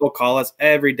have people call us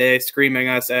every day screaming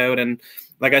us out. And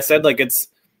like I said, like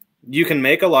you can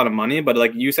make a lot of money, but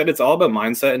like you said, it's all about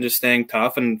mindset and just staying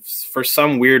tough. And for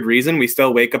some weird reason, we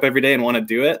still wake up every day and want to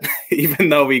do it, even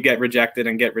though we get rejected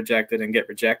and get rejected and get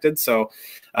rejected. So,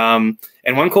 and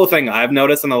one cool thing I've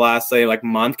noticed in the last, say, like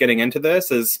month getting into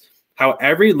this is how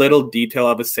every little detail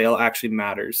of a sale actually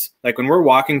matters. Like when we're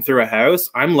walking through a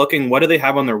house, I'm looking, what do they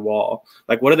have on their wall?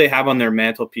 Like, what do they have on their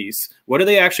mantelpiece? What are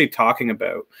they actually talking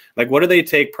about? Like, what do they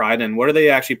take pride in? What are they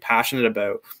actually passionate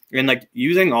about? And like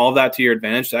using all of that to your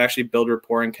advantage to actually build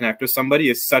rapport and connect with somebody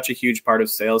is such a huge part of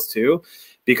sales too.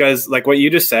 Because like what you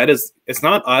just said is it's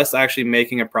not us actually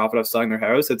making a profit of selling their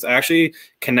house. It's actually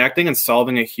connecting and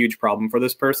solving a huge problem for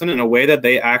this person in a way that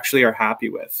they actually are happy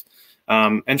with.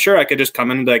 And sure, I could just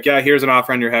come in and be like, yeah, here's an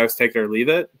offer on your house, take it or leave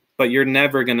it. But you're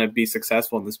never going to be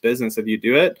successful in this business if you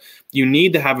do it. You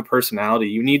need to have a personality.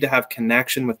 You need to have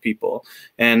connection with people.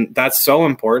 And that's so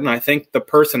important. I think the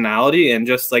personality and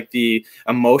just like the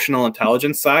emotional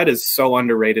intelligence side is so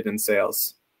underrated in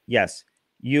sales. Yes.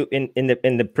 You in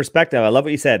the perspective, I love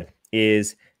what you said,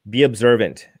 is be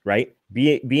observant, right?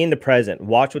 Be in the present,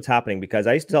 watch what's happening. Because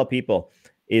I used to tell people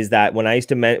is that when I used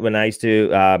to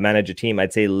manage a team,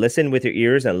 I'd say, listen with your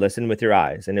ears and listen with your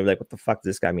eyes. And they were like, what the fuck does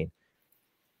this guy mean?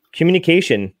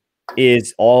 Communication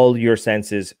is all your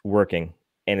senses working,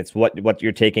 and it's what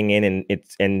you're taking in,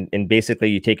 and basically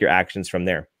you take your actions from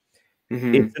there.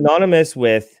 Mm-hmm. It's synonymous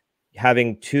with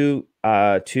having two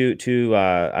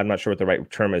I'm not sure what the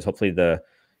right term is. Hopefully the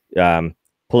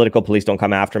political police don't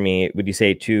come after me. Would you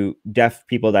say two deaf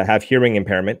people that have hearing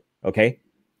impairment? Okay.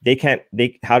 They're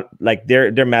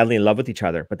madly in love with each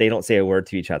other, but they don't say a word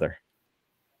to each other.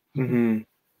 Mm-hmm.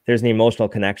 There's an emotional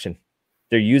connection.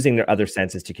 They're using their other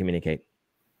senses to communicate.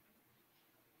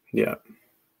 Yeah.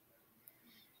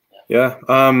 Yeah.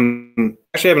 Actually,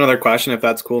 I have another question, if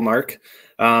that's cool, Mark.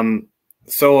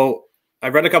 So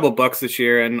I've read a couple books this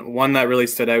year, and one that really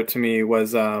stood out to me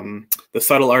was The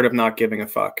Subtle Art of Not Giving a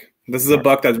Fuck. This is a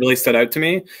book that really stood out to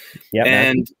me. Yeah,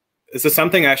 and man. This is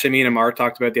something actually me and Amar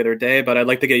talked about the other day, but I'd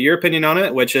like to get your opinion on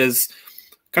it, which is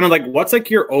kind of like, what's like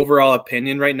your overall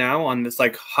opinion right now on this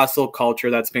like hustle culture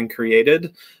that's been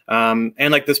created, and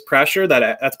like this pressure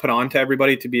that's put on to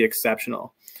everybody to be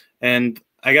exceptional. And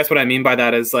I guess what I mean by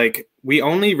that is like, we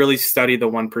only really study the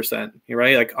 1%,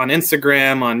 right? Like on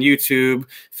Instagram, on YouTube,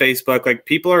 Facebook, like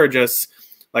people are just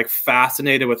like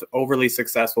fascinated with overly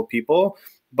successful people.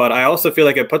 But I also feel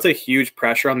like it puts a huge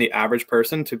pressure on the average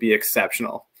person to be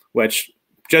exceptional, which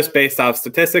just based off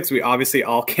statistics, we obviously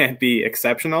all can't be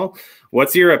exceptional.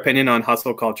 What's your opinion on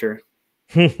hustle culture?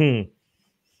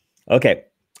 Okay.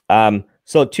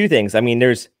 So two things. I mean,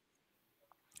 there's,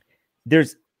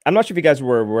 I'm not sure if you guys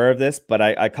were aware of this, but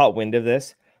I caught wind of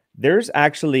this. There's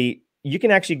actually, you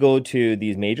can actually go to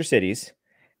these major cities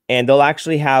and they'll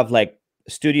actually have like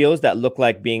studios that look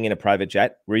like being in a private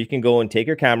jet, where you can go and take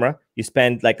your camera. You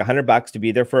spend like $100 to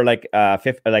be there for like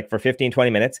for 15,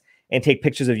 20 minutes and take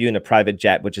pictures of you in a private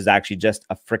jet, which is actually just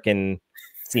a freaking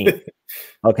scene.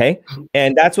 Okay.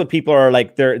 And that's what people are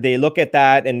like. They look at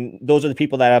that, and those are the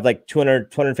people that have like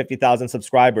 250,000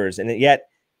 subscribers. And yet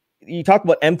you talk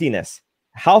about emptiness,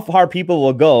 how far people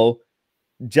will go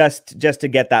just to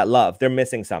get that love. They're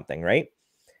missing something, right?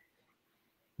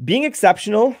 Being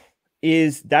exceptional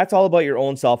that's all about your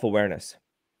own self-awareness.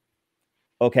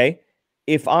 Okay.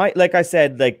 Like I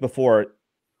said, like before,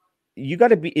 you got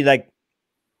to be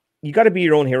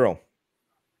your own hero.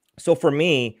 So for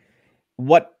me,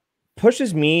 what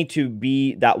pushes me to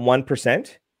be that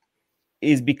 1%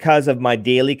 is because of my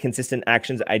daily consistent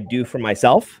actions I do for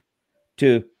myself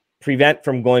to prevent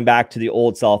from going back to the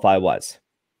old self I was.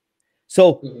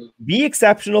 So be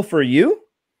exceptional for you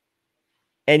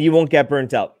and you won't get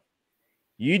burnt out.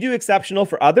 You do exceptional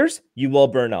for others, you will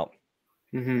burn out.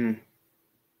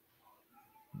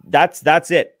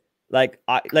 That's it. Like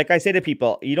I say to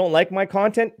people, you don't like my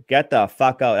content, get the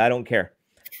fuck out. I don't care.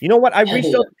 You know what? I've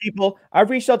reached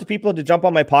out to people to jump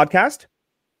on my podcast.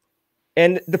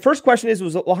 And the first question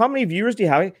was, well, how many viewers do you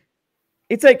have?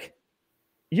 It's like,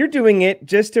 you're doing it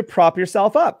just to prop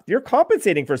yourself up. You're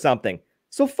compensating for something.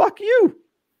 So fuck you.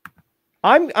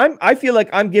 I feel like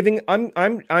I'm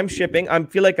shipping. I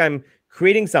feel like I'm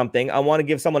creating something. I want to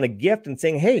give someone a gift and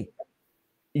saying, hey,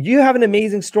 you have an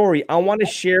amazing story. I want to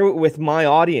share it with my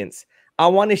audience. I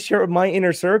want to share it with my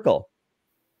inner circle.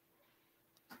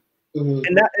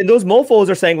 And those mofos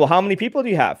are saying, well, how many people do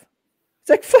you have? It's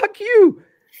like, fuck you.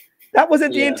 That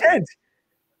wasn't the intent.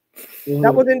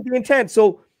 That wasn't the intent.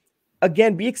 So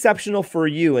again, be exceptional for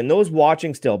you. And those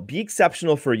watching still, be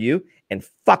exceptional for you and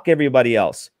fuck everybody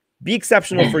else. Be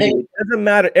exceptional for you. It doesn't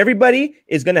matter. Everybody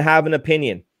is going to have an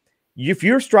opinion. If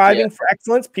you're striving for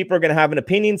excellence, people are going to have an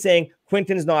opinion saying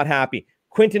Quinton's not happy.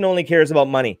 Quinton only cares about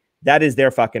money. That is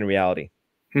their fucking reality.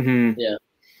 I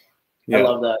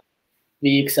love that.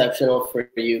 Be exceptional for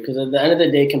you, because at the end of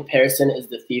the day, comparison is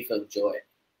the thief of joy.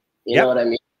 You know what I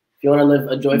mean? If you want to live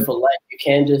a joyful life, you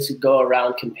can't just go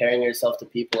around comparing yourself to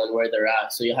people and where they're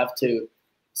at. So you have to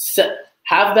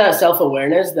have that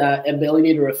self-awareness, that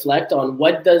ability to reflect on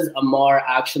what does Amar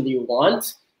actually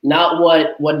want, not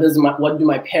what do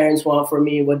my parents want for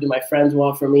me, what do my friends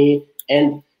want for me.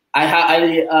 And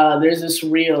there's this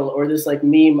reel or this like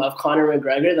meme of Conor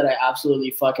McGregor that I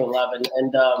absolutely fucking love,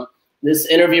 and this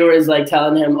interviewer is like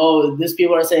telling him, oh, these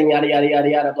people are saying yada yada yada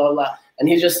yada blah blah, and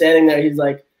he's just standing there. He's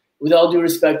like, with all due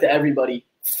respect to everybody,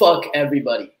 fuck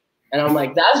everybody. And I'm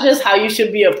like, that's just how you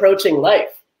should be approaching life.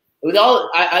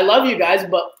 I love you guys,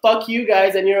 but fuck you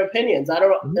guys and your opinions.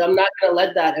 I'm not gonna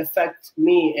let that affect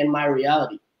me and my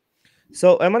reality.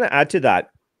 So I'm gonna add to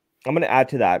that.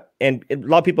 And a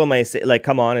lot of people might say, like,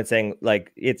 come on and saying,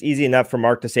 like, it's easy enough for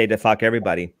Mark to say to fuck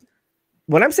everybody.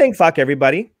 When I'm saying fuck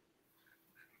everybody,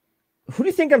 who do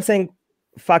you think I'm saying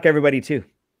fuck everybody to?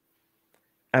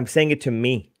 I'm saying it to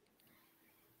me.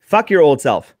 Fuck your old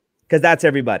self, because that's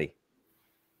everybody.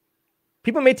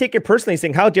 People may take it personally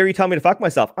saying, how dare you tell me to fuck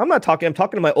myself? I'm talking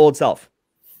to my old self,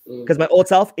 because my old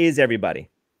self is everybody.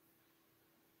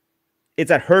 It's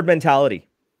that herd mentality.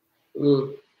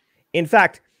 In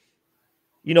fact,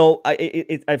 you know,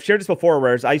 I've shared this before,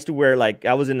 whereas I used to wear, like,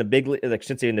 I was in the big, like, I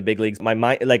shouldn't say in the big leagues. My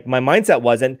mindset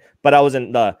wasn't, but I was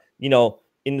in the, you know,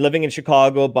 in living in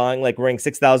Chicago, wearing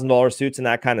 $6,000 suits and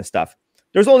that kind of stuff.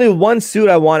 There's only one suit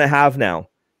I want to have now.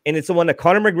 And it's the one that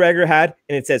Conor McGregor had.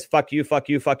 And it says, fuck you, fuck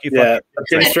you, fuck you, fuck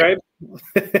you. Pinstripe.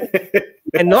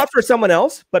 And not for someone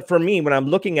else, but for me, when I'm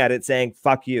looking at it saying,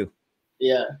 fuck you.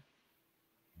 Yeah.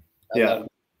 Yeah.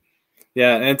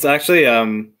 And it's actually,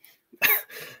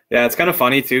 it's kind of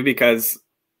funny too, because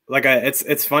like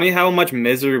it's funny how much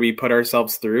misery we put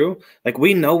ourselves through. Like,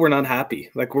 we know we're not happy.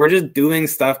 Like, we're just doing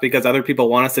stuff because other people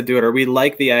want us to do it, or we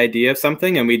like the idea of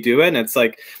something and we do it. And it's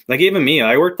like even me,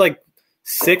 I worked like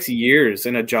 6 years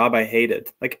in a job I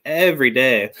hated, like every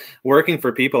day, working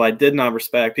for people I did not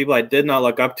respect, people I did not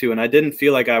look up to, and I didn't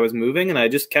feel like I was moving, and I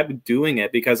just kept doing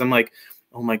it because I'm like,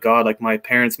 oh my God, like my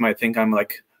parents might think I'm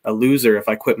like a loser if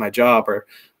I quit my job, or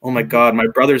oh my God, my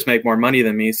brothers make more money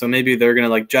than me, so maybe they're gonna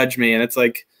like judge me. And it's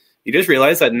like, you just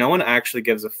realize that no one actually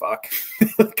gives a fuck.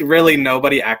 Like, really,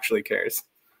 nobody actually cares.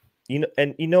 You know,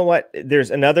 and you know what?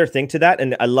 There's another thing to that,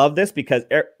 and I love this because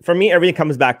for me, everything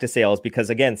comes back to sales, because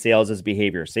again, sales is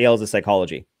behavior, sales is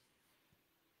psychology.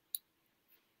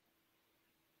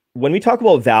 When we talk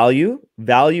about value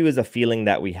is a feeling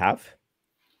that we have.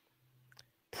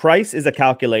 Price is a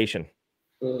calculation.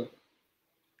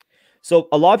 So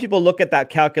a lot of people look at that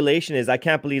calculation as, I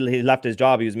can't believe he left his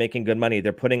job. He was making good money.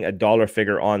 They're putting a dollar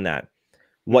figure on that.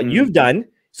 What you've done.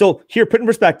 So here, put in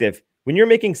perspective, when you're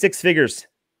making 6 figures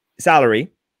salary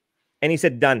and he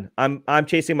said, done, I'm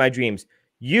chasing my dreams.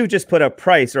 You just put a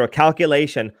price or a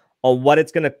calculation on what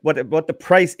the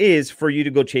price is for you to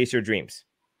go chase your dreams.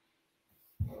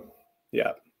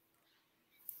 Yeah.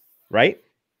 Right.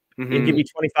 It could be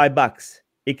 $25.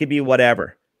 It could be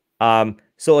whatever.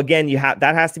 So again,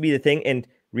 that has to be the thing. And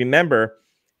remember,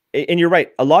 and you're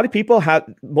right, most people have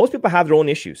their own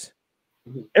issues.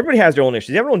 Everybody has their own issues.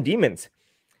 They have their own demons.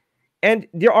 And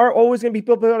there are always going to be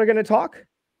people that are going to talk.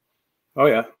 Oh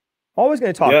yeah. Always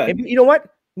going to talk. Yeah. And you know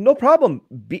what? No problem.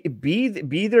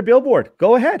 Be their billboard.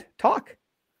 Go ahead. Talk.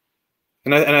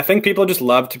 And I think people just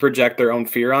love to project their own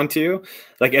fear onto you.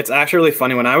 Like, it's actually really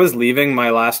funny. When I was leaving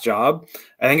my last job,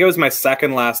 I think it was my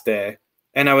second last day,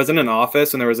 and I was in an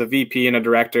office and there was a VP and a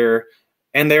director,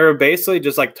 and they were basically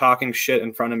just like talking shit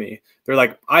in front of me. They're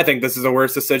like, I think this is the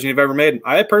worst decision you've ever made.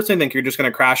 I personally think you're just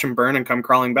going to crash and burn and come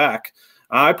crawling back.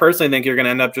 I personally think you're going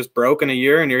to end up just broke in a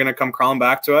year and you're going to come crawling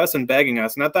back to us and begging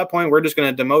us. And at that point, we're just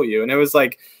going to demote you. And it was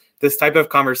like this type of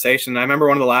conversation. I remember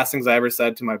one of the last things I ever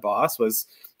said to my boss was,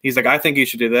 he's like, I think you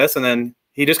should do this. And then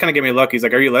he just kind of gave me a look. He's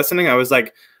like, are you listening? I was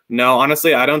like, no,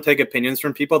 honestly, I don't take opinions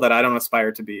from people that I don't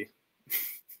aspire to be.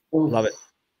 Love it.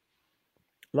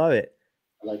 Love it.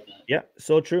 I like that. Yeah.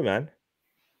 So true, man.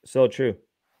 So true.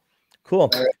 Cool.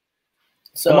 Right.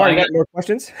 So Amar, I you got got more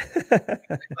questions? a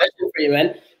question for you,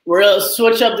 man. We're going to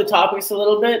switch up the topics a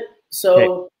little bit.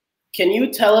 So can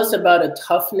you tell us about a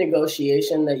tough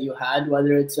negotiation that you had,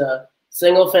 whether it's a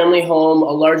single family home,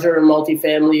 a larger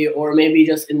multifamily, or maybe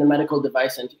just in the medical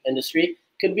device industry?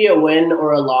 Could be a win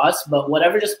or a loss, but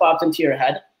whatever just popped into your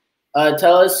head.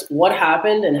 Tell us what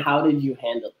happened and how did you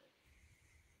handle it?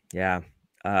 Yeah.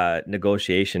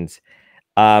 Negotiations.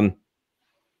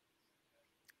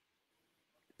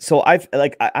 So I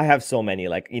have so many,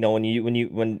 like, you know,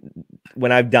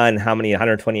 when I've done how many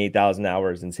 128,000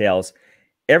 hours in sales,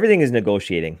 everything is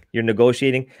negotiating. You're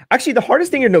negotiating. Actually, the hardest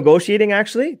thing you're negotiating,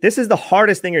 this is the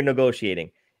hardest thing you're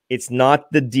negotiating. It's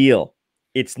not the deal.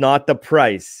 It's not the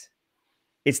price.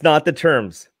 It's not the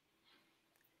terms.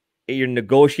 You're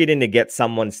negotiating to get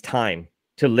someone's time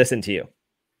to listen to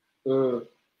you.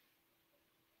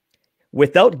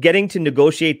 Without getting to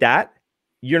negotiate that,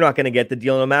 you're not going to get the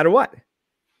deal no matter what.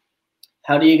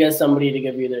 How do you get somebody to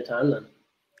give you their time then?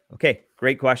 Okay,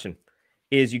 great question.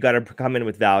 Is you got to come in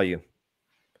with value.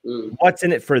 What's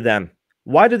in it for them?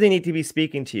 Why do they need to be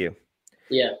speaking to you?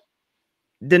 Yeah.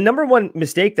 The number one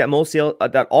mistake that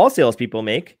that all salespeople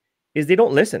make is they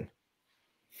don't listen.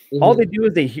 All they do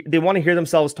is they want to hear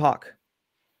themselves talk.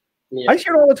 Yeah. I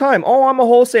hear it all the time. Oh, I'm a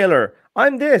wholesaler.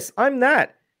 I'm this. I'm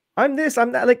that. I'm this.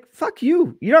 I'm that. Like, fuck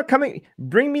you. You're not coming.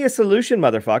 Bring me a solution,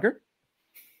 motherfucker.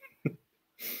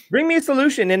 Bring me a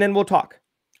solution and then we'll talk.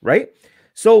 Right?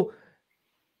 So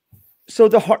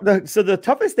the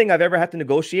toughest thing I've ever had to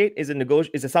negotiate is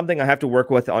something I have to work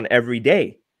with on every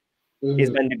day.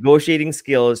 Is my negotiating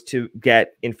skills to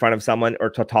get in front of someone or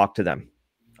to talk to them.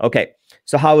 Okay.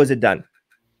 So how is it done?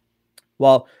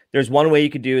 Well, there's one way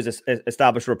you could do is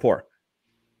establish rapport.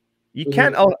 You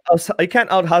can't out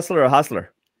hustle a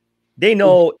hustler. They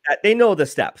know that they know the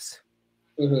steps.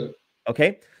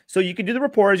 Okay. So you can do the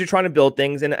rapport as you're trying to build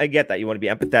things. And I get that you want to be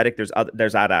empathetic.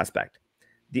 There's that aspect.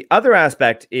 The other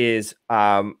aspect is,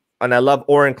 and I love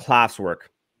Oren Klaff's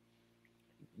work.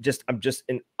 I'm just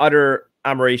in utter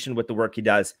admiration with the work he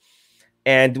does.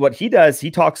 And what he does,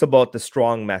 he talks about the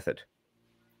STRONG method.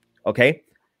 Okay.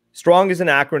 STRONG is an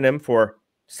acronym for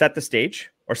set the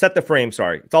stage or set the frame.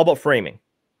 Sorry. It's all about framing.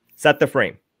 Set the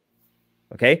frame.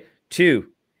 Okay. 2,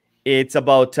 it's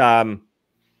about, okay,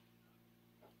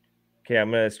 I'm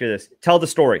going to screw this. Tell the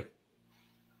story.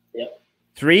 Yep.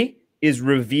 3 is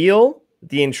reveal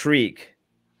the intrigue.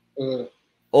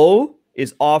 O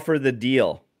is offer the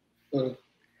deal.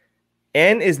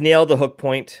 N is nail the hook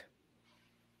point.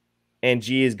 And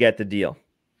G is get the deal.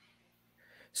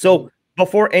 So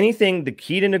before anything, the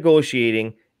key to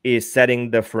negotiating is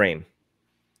setting the frame.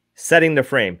 Setting the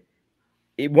frame.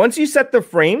 Once you set the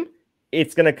frame,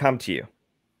 it's going to come to you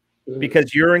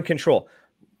because you're in control.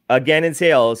 Again, in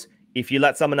sales, if you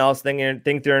let someone else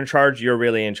think they're in charge, you're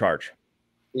really in charge.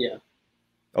 Yeah.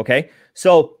 Okay.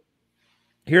 So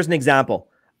here's an example.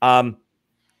 People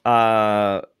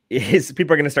are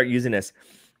going to start using this.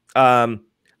 When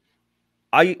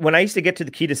I used to get to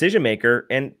the key decision maker,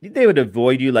 and they would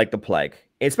avoid you like the plague,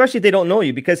 especially if they don't know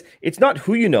you, because it's not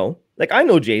who you know. Like, I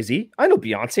know Jay-Z, I know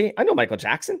Beyonce, I know Michael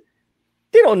Jackson.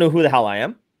 They don't know who the hell I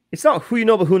am. It's not who you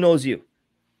know, but who knows you.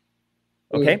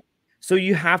 Okay. So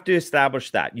you have to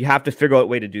establish that. You have to figure out a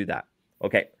way to do that.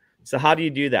 Okay. So how do you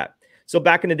do that? So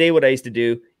back in the day, what I used to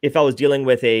do, if I was dealing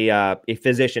with a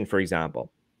physician, for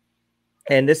example,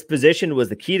 and this physician was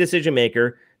the key decision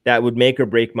maker that would make or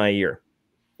break my year.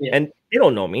 Yeah. And they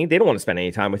don't know me. They don't want to spend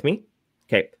any time with me.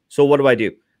 Okay. So what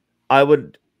do?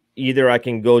 I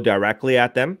can go directly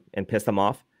at them and piss them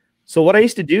off. So what I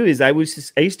used to do is I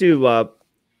used to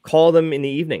call them in the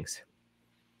evenings,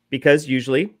 because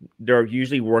they're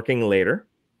usually working later.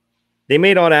 They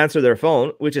may not answer their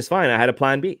phone, which is fine. I had a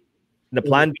plan B. And the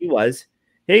plan B was,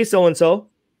 hey, so-and-so,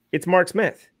 it's Mark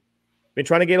Smith. Been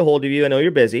trying to get a hold of you. I know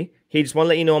you're busy. Hey, just want to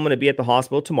let you know I'm going to be at the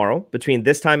hospital tomorrow between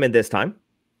this time and this time.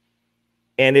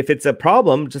 And if it's a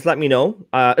problem, just let me know.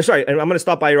 Sorry, I'm going to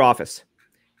stop by your office.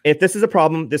 If this is a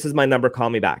problem, this is my number.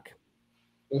 Call me back.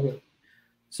 Mm-hmm.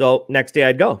 So next day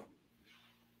I'd go.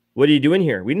 What are you doing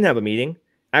here? We didn't have a meeting.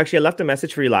 Actually, I left a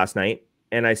message for you last night.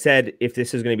 And I said, if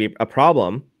this is going to be a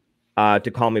problem,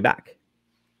 to call me back.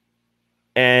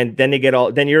 And then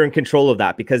then you're in control of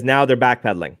that because now they're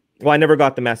backpedaling. Well, I never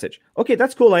got the message. Okay,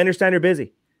 that's cool. I understand you're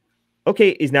busy. Okay,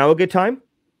 is now a good time?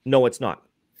 No, it's not.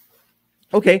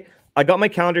 Okay, I got my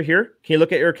calendar here. Can you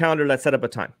look at your calendar? Let's set up a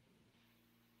time.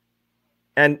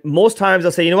 And most times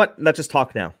I'll say, you know what? Let's just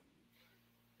talk now.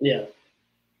 Yeah.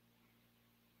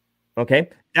 Okay,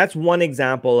 that's one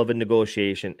example of a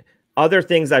negotiation. Other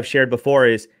things I've shared before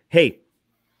is, hey,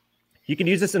 you can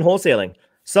use this in wholesaling.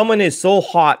 Someone is so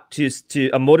hot to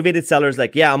a motivated seller is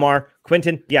like, yeah, Amar,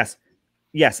 Quentin, yes,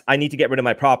 I need to get rid of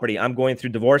my property. I'm going through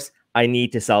divorce. I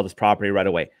need to sell this property right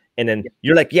away. And then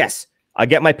you're like, yes, I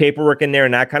get my paperwork in there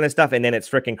and that kind of stuff. And then it's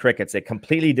freaking crickets. They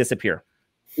completely disappear.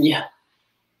 Yeah.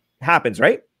 Happens,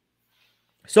 right?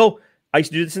 So I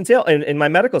used to do this in my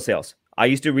medical sales. I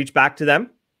used to reach back to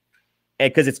them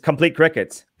because it's complete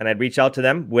crickets. And I'd reach out to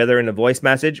them, whether in a voice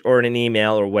message or in an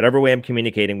email or whatever way I'm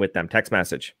communicating with them, text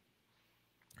message.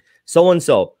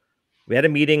 So-and-so, we had a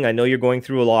meeting. I know you're going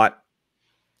through a lot.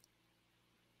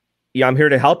 Yeah, I'm here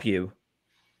to help you.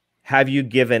 Have you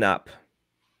given up?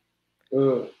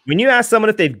 When you ask someone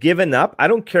if they've given up, I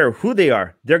don't care who they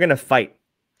are. They're going to fight.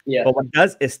 Yeah. But what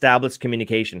does establish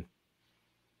communication?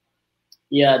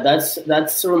 Yeah,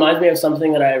 that's reminds me of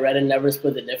something that I read in Never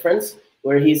Split the Difference,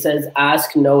 where he says,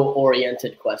 ask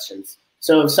no-oriented questions.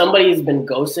 So if somebody's been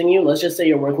ghosting you, let's just say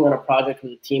you're working on a project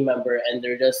with a team member and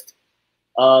they're just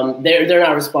they're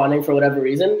not responding for whatever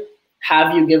reason.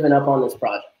 Have you given up on this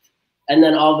project? And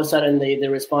then all of a sudden they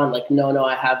respond like, no,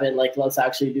 I haven't. Like, let's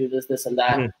actually do this and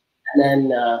that. And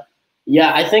then,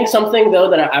 I think something though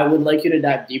that I would like you to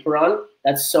dive deeper on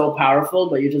that's so powerful,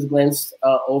 but you just glanced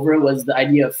over it, was the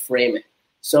idea of framing.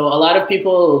 So a lot of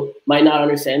people might not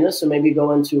understand this. So maybe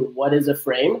go into what is a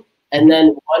frame, and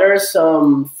then what are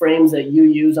some frames that you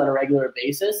use on a regular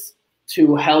basis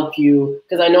to help you?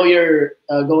 Because I know you're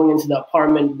going into the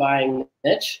apartment buying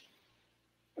niche.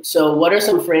 So what are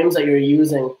some frames that you're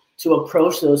using to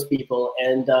approach those people?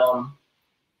 And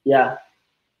Yeah,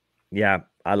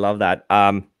 I love that.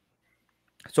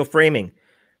 So framing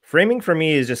for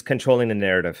me is just controlling the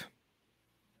narrative.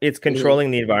 It's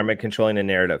controlling the environment, controlling the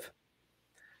narrative.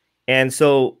 And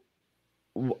so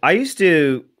I used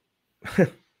to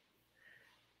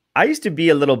be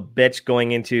a little bitch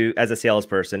going into as a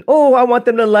salesperson. Oh, I want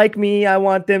them to like me. I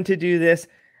want them to do this.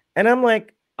 And I'm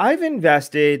like, I've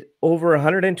invested over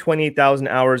 128,000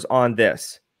 hours on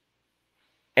this.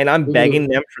 And I'm begging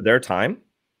them for their time.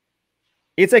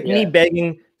 It's like me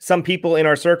begging some people in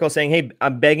our circle saying, hey,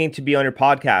 I'm begging to be on your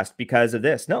podcast because of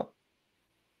this. No,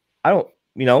 I don't,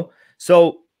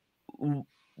 So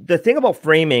the thing about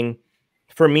framing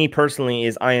for me personally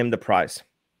is I am the prize.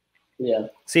 Yeah.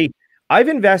 See, I've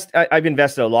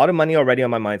invested a lot of money already on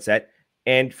my mindset.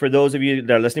 And for those of you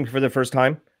that are listening for the first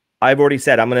time, I've already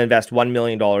said I'm going to invest $1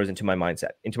 million into my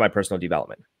mindset, into my personal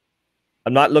development.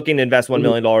 I'm not looking to invest $1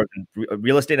 million in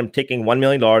real estate. I'm taking $1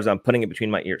 million. I'm putting it between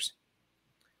my ears.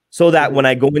 So that when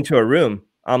I go into a room,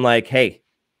 I'm like, hey,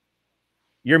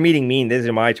 you're meeting me, and these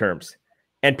are my terms.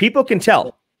 And people can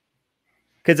tell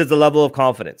because it's a level of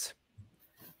confidence.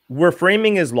 Where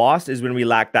framing is lost is when we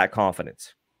lack that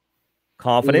confidence.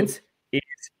 Confidence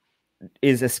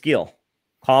is a skill.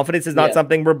 Confidence is not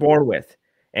something we're born with.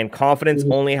 And confidence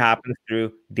only happens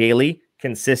through daily,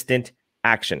 consistent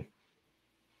action.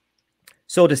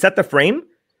 So to set the frame,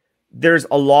 there's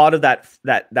a lot of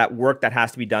that work that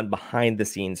has to be done behind the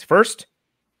scenes first,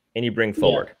 and you bring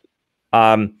forward.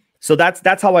 So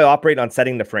that's how I operate on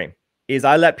setting the frame. Is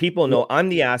I let people know I'm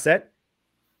the asset,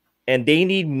 and they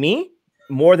need me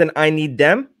more than I need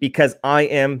them because I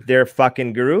am their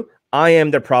fucking guru. I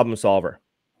am their problem solver.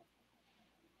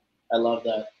 I love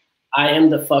that. I am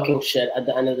the fucking shit at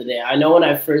the end of the day. I know when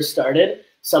I first started,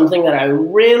 something that I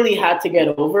really had to get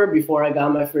over before I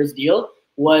got my first deal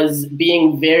was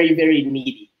being very, very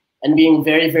needy and being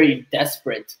very, very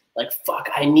desperate. Like, fuck,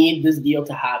 I need this deal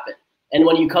to happen. And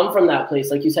when you come from that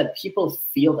place, like you said, people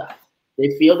feel that.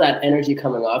 They feel that energy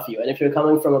coming off you. And if you're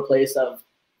coming from a place of,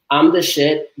 I'm the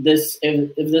shit,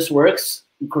 if this works,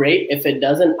 great. If it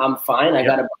doesn't, I'm fine. I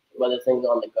got a bunch of other things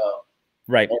on the go.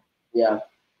 Right. And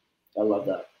I love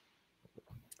that.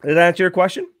 Did that answer your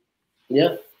question?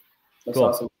 Yeah. That's cool.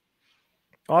 awesome.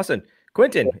 Awesome.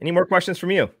 Quentin, any more questions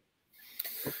from you?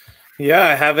 Yeah,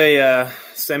 I have a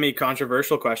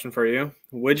semi-controversial question for you.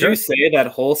 Would you say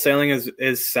that wholesaling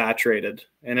is saturated?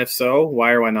 And if so,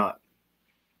 why or why not?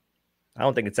 I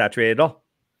don't think it's saturated at all.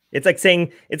 It's like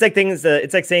saying the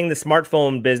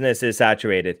smartphone business is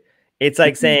saturated. It's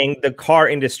like saying the car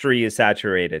industry is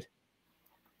saturated.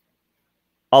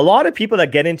 A lot of people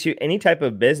that get into any type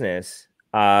of business,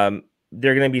 they're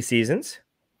going to be seasons.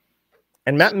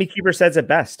 And Matt McKeever says it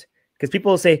best, because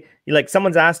people will say, like,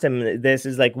 someone's asked him this,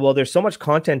 is like, well, there's so much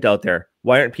content out there.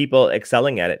 Why aren't people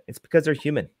excelling at it? It's because they're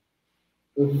human.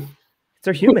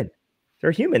 They're human.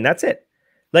 They're human. That's it.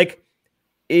 Like,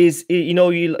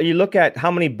 you look at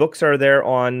how many books are there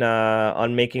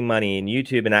on making money and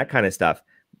YouTube and that kind of stuff.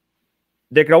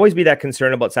 There could always be that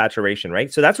concern about saturation,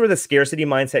 right? So that's where the scarcity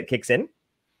mindset kicks in,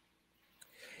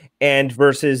 and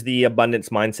versus the abundance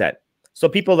mindset. So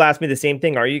people ask me the same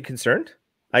thing. Are you concerned?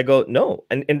 I go, no.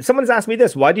 And someone's asked me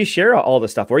this. Why do you share all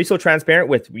this stuff? Why are you so transparent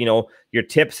with, your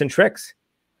tips and tricks?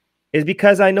 Is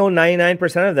because I know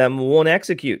 99% of them won't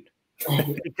execute.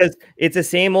 Because it's the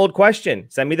same old question.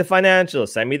 Send me the financials,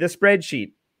 send me the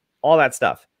spreadsheet, all that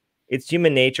stuff. It's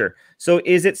human nature. So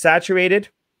is it saturated?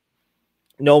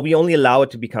 No, we only allow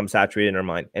it to become saturated in our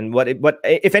mind. And what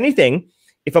if anything,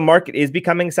 if a market is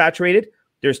becoming saturated,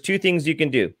 there's two things you can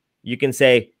do. You can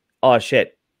say, oh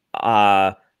shit,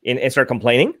 and start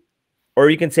complaining. Or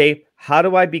you can say, how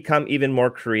do I become even more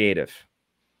creative?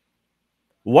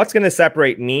 What's going to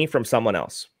separate me from someone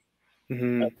else?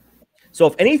 Mm-hmm. So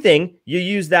if anything, you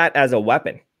use that as a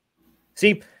weapon.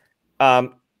 See,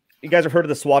 you guys have heard of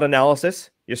the SWOT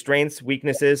analysis, your strengths,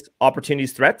 weaknesses,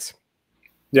 opportunities, threats.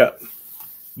 Yeah.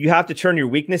 You have to turn your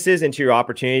weaknesses into your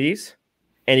opportunities,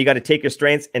 and you got to take your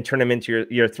strengths and turn them into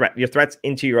your threats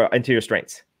into your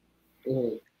strengths.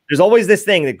 Mm-hmm. There's always this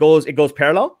thing that goes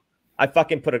parallel. I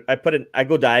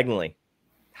go diagonally.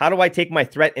 How do I take my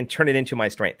threat and turn it into my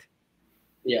strength?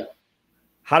 Yeah.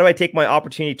 How do I take my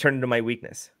opportunity, turn it into my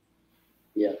weakness?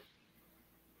 Yeah.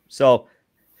 So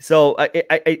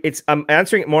I'm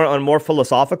answering it more on a more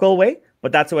philosophical way,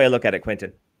 but that's the way I look at it,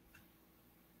 Quentin.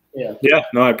 Yeah. Yeah.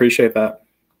 No, I appreciate that.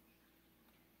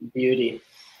 Beauty.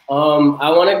 I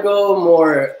want to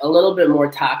go a little bit more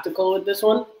tactical with this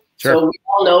one. Sure. So we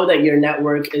all know that your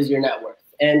network is your net worth,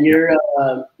 and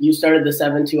you started the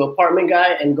 7-2 apartment guy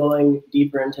and going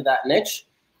deeper into that niche.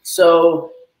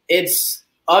 So it's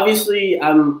obviously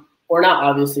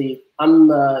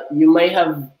you may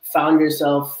have found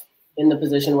yourself in the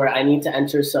position where I need to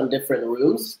enter some different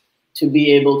rooms to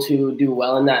be able to do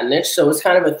well in that niche. So it's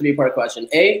kind of a 3-part question.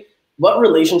 A, what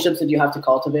relationships did you have to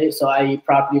cultivate? So i.e.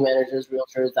 property managers,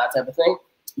 realtors, that type of thing.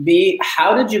 B,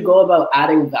 how did you go about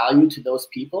adding value to those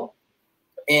people?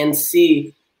 And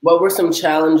C, what were some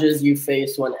challenges you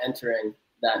faced when entering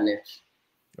that niche?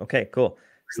 Okay, cool.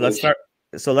 So let's start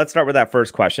with that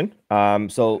first question. You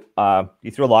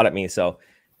threw a lot at me, so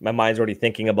my mind's already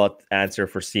thinking about the answer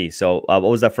for C. So what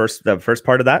was the first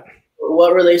part of that?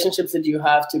 What relationships did you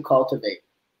have to cultivate?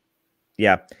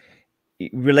 Yeah.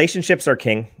 Relationships are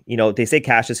king. They say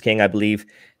cash is king. I believe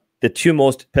the two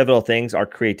most pivotal things are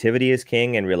creativity is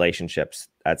king and relationships.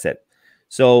 That's it.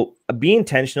 So be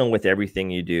intentional with everything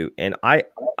you do. And I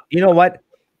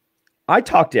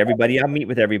talk to everybody. I meet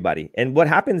with everybody. And what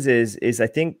happens is I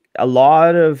think a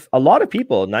lot of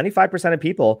people, 95% of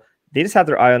people, they just have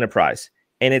their eye on a prize.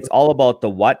 And it's all about the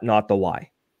what, not the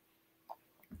why.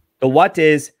 The what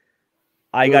is,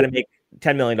 I got to make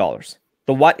 $10 million.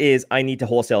 The what is, I need to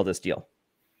wholesale this deal,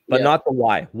 but not the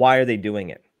why. Why are they doing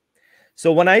it?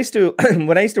 So when I used to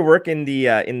work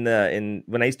when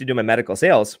I used to do my medical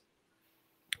sales,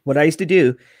 what I used to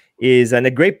do is, and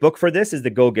a great book for this is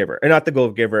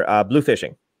Blue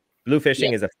Fishing. Blue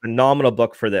Fishing is a phenomenal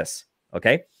book for this.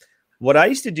 Okay. What I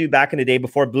used to do back in the day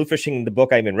before Blue Fishing, the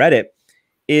book, I even read it,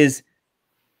 is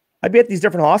I'd be at these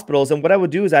different hospitals, and what I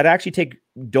would do is I'd actually take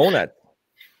donuts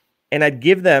and I'd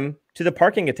give them to the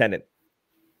parking attendant.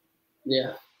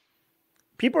 Yeah.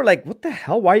 People are like, what the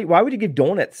hell? Why would you give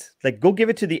donuts? Like, go give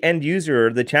it to the end user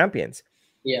or the champions.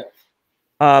 Yeah.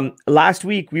 Last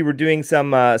week we were doing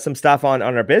some stuff on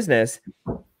our business,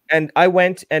 and I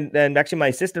went and actually my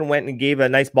assistant went and gave a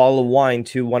nice bottle of wine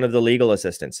to one of the legal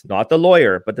assistants, not the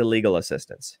lawyer, but the legal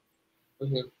assistants.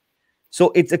 Mm-hmm.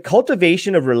 So it's a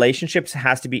cultivation of relationships.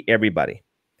 Has to be everybody.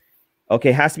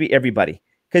 Okay. Has to be everybody.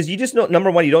 Because you just know, number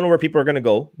one, you don't know where people are going to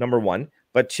go. Number one,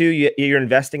 but two, you're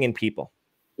investing in people.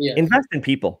 Yeah. Invest in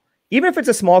people, even if it's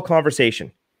a small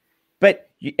conversation.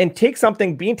 And take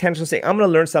something, be intentional, say, I'm going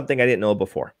to learn something I didn't know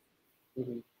before.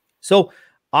 Mm-hmm. So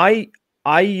I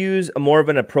use more of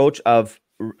an approach of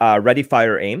ready,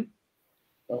 fire, aim.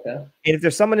 Okay. And if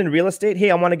there's someone in real estate,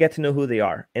 hey, I want to get to know who they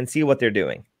are and see what they're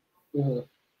doing. Mm-hmm.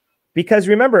 Because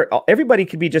remember, everybody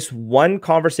could be just one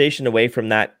conversation away from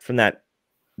that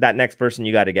next person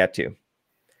you got to get to.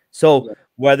 So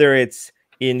whether it's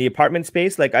in the apartment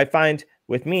space, like I find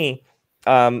with me,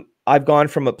 I've gone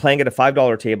from playing at a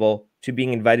 $5 table to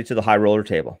being invited to the high roller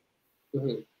table.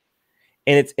 Mm-hmm.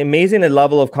 And it's amazing the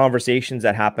level of conversations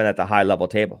that happen at the high level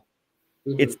table.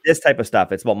 Mm-hmm. It's this type of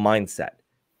stuff. It's about mindset.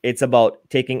 It's about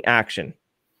taking action,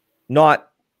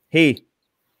 not, hey,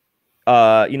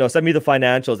 send me the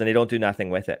financials and they don't do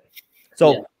nothing with it.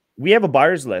 So we have a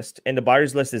buyer's list and the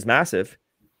buyer's list is massive,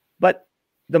 but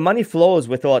the money flows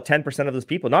with about 10% of those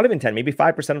people, not even 10, maybe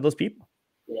 5% of those people.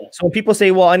 Yeah. So when people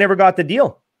say, well, I never got the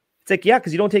deal. It's like, yeah,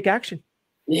 because you don't take action.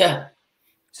 Yeah.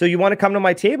 So you want to come to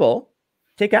my table,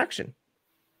 take action.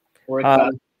 Work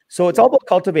So it's all about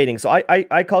cultivating. So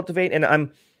I cultivate, and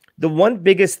I'm the one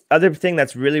biggest other thing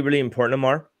that's really, really important,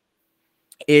 Amar,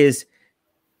 is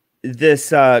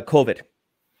this COVID.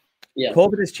 Yeah.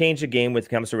 COVID has changed the game when it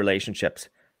comes to relationships.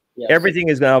 Yes. Everything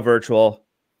is now virtual.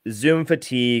 Zoom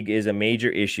fatigue is a major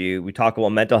issue. We talk about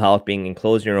mental health, being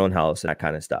enclosed in your own house, and that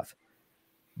kind of stuff.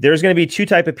 There's going to be two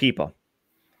types of people.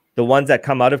 The ones that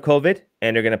come out of COVID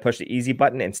and they're going to push the easy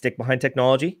button and stick behind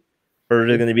technology, or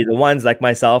they're going to be the ones like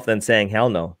myself then saying, hell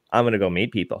no, I'm going to go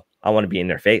meet people. I want to be in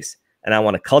their face, and I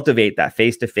want to cultivate that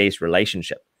face-to-face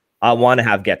relationship. I want to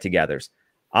have get-togethers.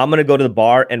 I'm going to go to the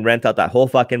bar and rent out that whole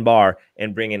fucking bar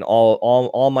and bring in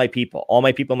all my people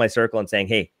in my circle and saying,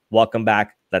 hey, welcome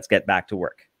back. Let's get back to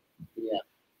work. Yeah.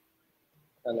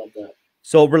 I love that.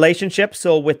 So relationships.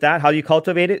 So with that, how you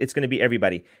cultivate it, it's going to be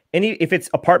everybody. If it's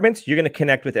apartments, you're going to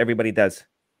connect with everybody that does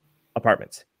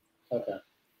apartments. Okay.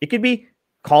 It could be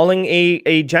calling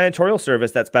a janitorial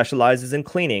service that specializes in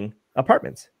cleaning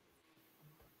apartments.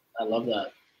 I love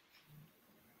that.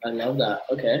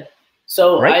 Okay.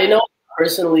 So right? I know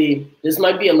personally, this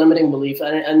might be a limiting belief,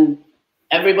 and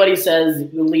everybody says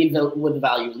lead with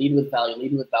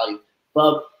value.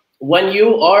 But when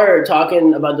you are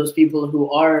talking about those people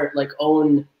who are like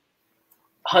own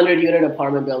 100-unit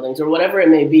apartment buildings or whatever it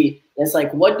may be, it's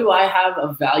like, what do I have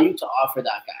of value to offer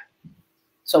that guy?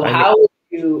 So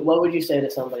what would you say to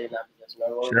somebody in that position?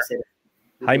 Or what would you say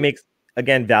to how you make,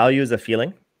 again, value is a feeling.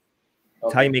 Okay.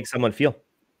 It's how you make someone feel.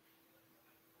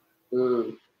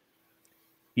 Mm.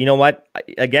 You know what?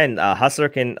 Again, a hustler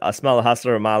can smell a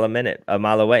hustler a mile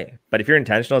away. But if you're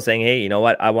intentional, saying, hey, you know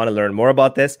what? I want to learn more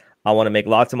about this. I want to make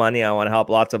lots of money. I want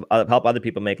to help other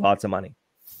people make lots of money.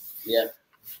 Yeah.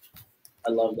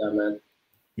 I love that, man.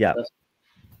 Yeah.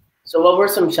 So what were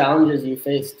some challenges you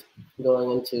faced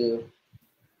going into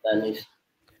that niche?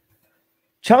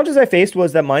 Challenges I faced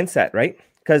was that mindset, right?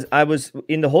 Because I was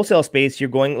in the wholesale space. You're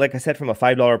going, like I said, from a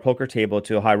 $5 poker table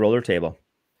to a high roller table,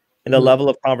 and the level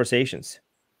of conversations.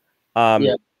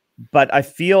 But I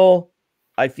feel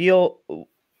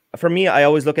for me, I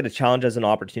always look at a challenge as an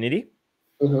opportunity.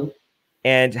 Mm-hmm.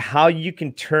 And how you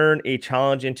can turn a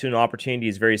challenge into an opportunity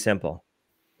is very simple.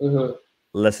 Mm-hmm.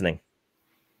 Listening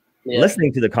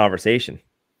to the conversation.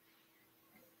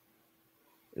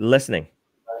 Listening.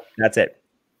 That's it.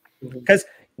 Because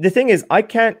the thing is, I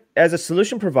can't, as a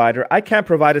solution provider, I can't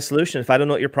provide a solution if I don't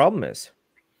know what your problem is.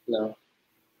 No.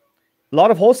 A lot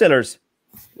of wholesalers,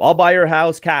 I'll buy your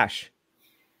house cash.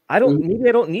 Maybe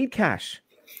I don't need cash.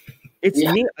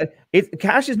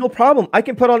 Cash is no problem. I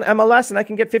can put on MLS and I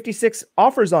can get 56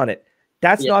 offers on it.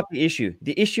 That's not the issue.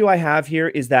 The issue I have here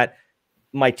is that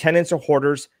my tenants are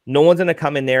hoarders. No one's going to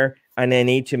come in there, and I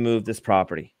need to move this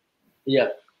property. Yeah.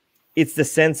 It's the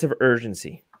sense of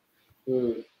urgency.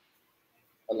 I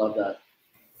love that.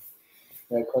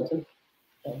 Yeah, Quentin?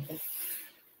 Okay.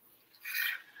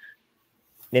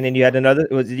 And then you had another.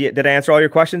 Did I answer all your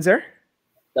questions there?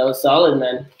 That was solid,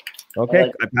 man.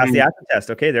 Okay, I passed the acid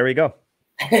test. Okay, there we go.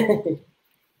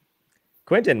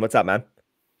 Quentin, what's up, man?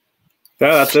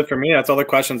 Yeah, that's it for me. That's all the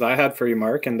questions I had for you,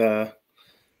 Mark. And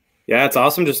yeah, it's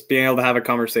awesome just being able to have a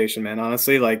conversation, man.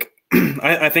 Honestly, like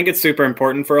I think it's super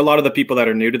important for a lot of the people that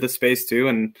are new to the space too,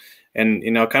 and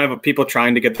you know, kind of people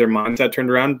trying to get their mindset turned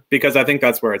around, because I think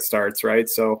that's where it starts, right?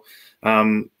 So,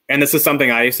 and this is something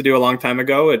I used to do a long time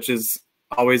ago, which is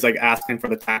always like asking for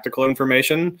the tactical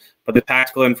information, but the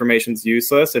tactical information is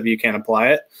useless if you can't apply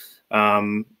it.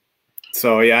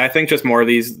 So yeah, I think just more of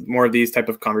these type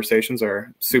of conversations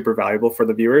are super valuable for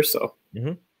the viewers. So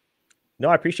no,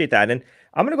 I appreciate that. And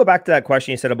I'm going to go back to that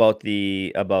question you said about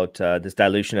this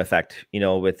dilution effect, you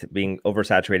know, with being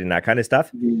oversaturated and that kind of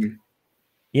stuff.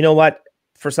 You know what?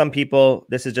 For some people,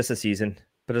 this is just a season,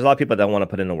 but there's a lot of people that want to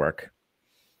put in the work.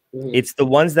 It's the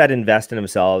ones that invest in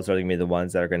themselves are going to be the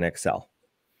ones that are going to excel.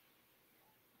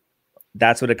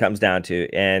 That's what it comes down to.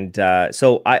 And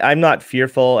so I'm not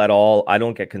fearful at all. I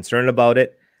don't get concerned about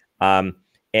it. You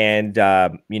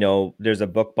know, there's a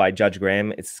book by Judge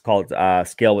Graham. It's called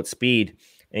Scale with Speed.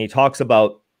 And he talks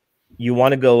about you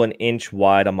want to go an inch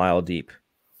wide, a mile deep.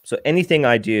 So anything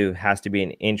I do has to be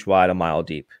an inch wide, a mile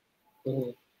deep.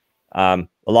 Mhm.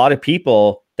 A lot of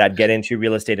people that get into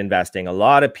real estate investing, a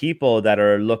lot of people that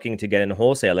are looking to get into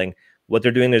wholesaling, what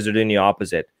they're doing is they're doing the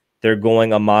opposite. They're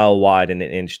going a mile wide and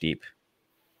an inch deep.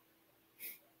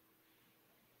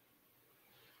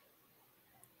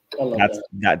 I love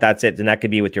that. That's it. And that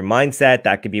could be with your mindset.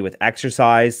 That could be with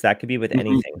exercise. That could be with Mhm.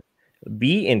 anything.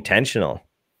 Be intentional.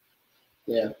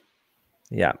 Yeah.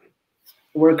 Yeah.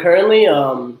 We're currently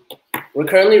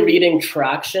reading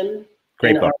Traction.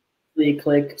 Great book.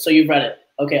 Click. So you've read it.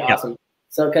 Okay, awesome.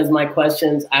 So because my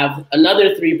questions, I have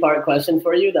another 3-part question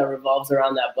for you that revolves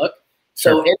around that book. So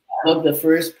Sure. in that book, the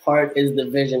first part is the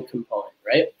vision component,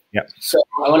 right? Yep. So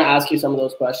I want to ask you some of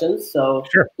those questions. So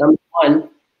Sure. number 1,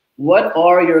 what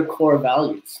are your core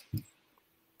values?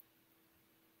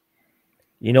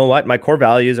 You know what? My core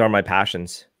values are my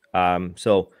passions.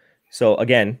 So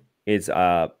again, is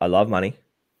I love money.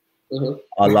 Mm-hmm.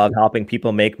 I love helping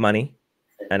people make money,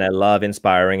 and I love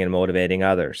inspiring and motivating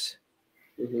others.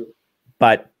 Mm-hmm.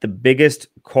 But the biggest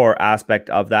core aspect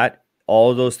of that,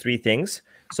 all those 3 things.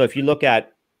 So if you put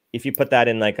that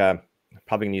in like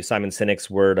probably gonna use Simon Sinek's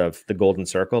word of the golden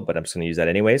circle, but I'm just gonna use that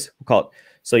anyways. We'll call it.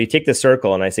 So you take the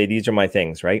circle and I say, these are my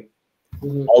things, right?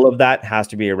 Mm-hmm. All of that has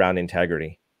to be around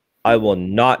integrity. I will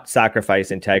not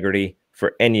sacrifice integrity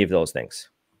for any of those things.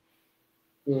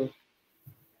 Mm-hmm.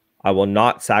 I will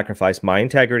not sacrifice my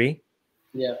integrity.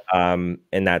 Yeah. And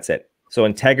that's it. So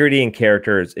integrity and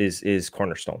character is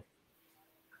cornerstone.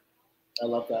 I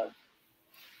love that.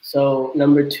 So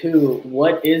number 2,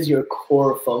 what is your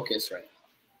core focus right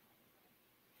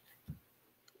now?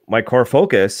 My core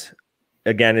focus,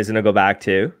 again, is going to go back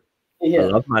to I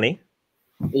love money.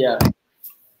 Yeah.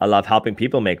 I love helping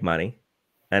people make money,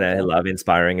 and I love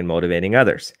inspiring and motivating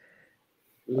others.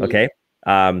 Mm-hmm. Okay.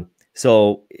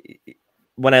 So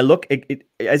when I look,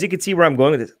 as you can see where I'm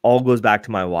going with this, all goes back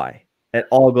to my why. It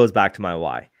all goes back to my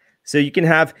why. So you can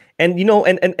have, and you know,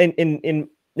 and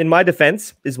in my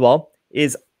defense as well,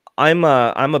 is I'm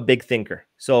a big thinker.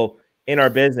 So in our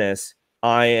business,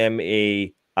 I'm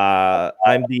the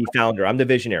founder. I'm the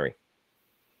visionary.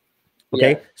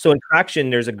 Okay. Yeah. So in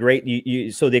Traction, there's a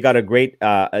great, so they got a great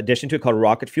addition to it called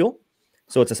Rocket Fuel.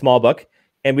 So it's a small book,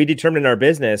 and we determined in our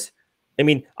business. I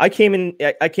mean, I came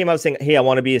out saying, hey, I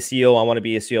want to be a CEO. I want to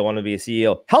be a CEO. I want to be a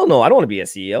CEO. Hell no, I don't want to be a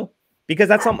CEO, because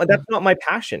that's not my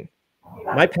passion.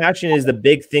 My passion is the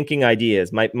big thinking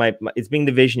ideas. My it's being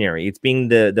the visionary. It's being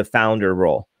the founder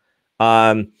role.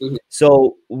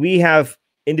 So we have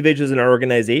individuals in our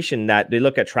organization that they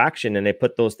look at Traction and they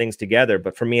put those things together.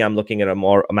 But for me, I'm looking at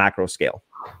a macro scale.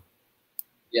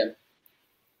 Yeah.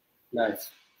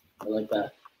 Nice. I like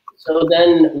that. So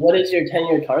then what is your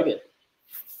 10-year target?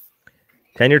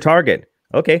 10-year target.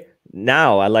 Okay.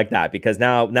 Now I like that, because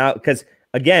now, because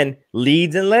again,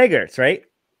 leads and laggards, right?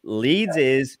 Leads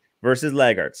is versus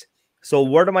laggards. So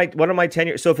what are my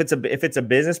 10-year? So if it's a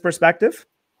business perspective,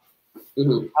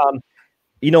 you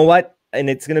know what? And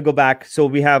it's going to go back. So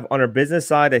we have on our business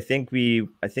side, I think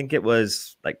it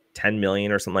was like 10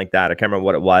 million or something like that. I can't remember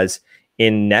what it was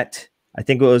in net. I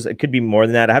think it could be more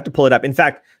than that. I have to pull it up. In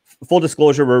fact, full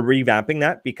disclosure, we're revamping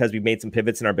that because we've made some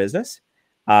pivots in our business.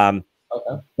 And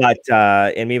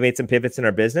we made some pivots in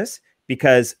our business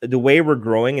because the way we're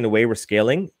growing and the way we're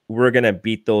scaling, we're going to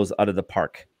beat those out of the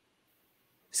park.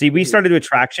 See, we started with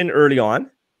Traction early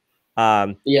on.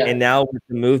 And now with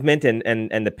the movement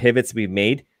and the pivots we've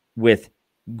made with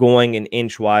going an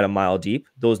inch wide, a mile deep,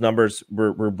 those numbers,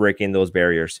 we're breaking those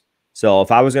barriers. So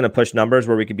if I was going to push numbers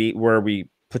where we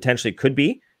potentially could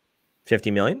be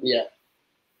 50 million. Yeah.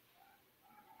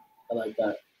 I like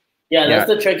that. Yeah, that's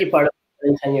the tricky part of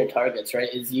 10-year targets, right?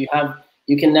 Is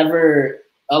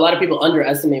a lot of people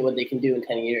underestimate what they can do in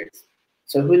 10 years.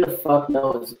 So who the fuck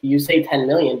knows? You say 10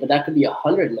 million, but that could be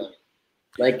 100 million.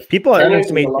 Like, people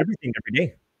underestimate everything every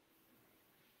day.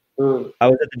 I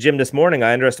was at the gym this morning.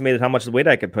 I underestimated how much weight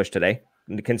I could push today,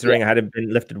 considering I hadn't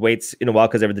been lifted weights in a while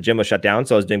because the gym was shut down.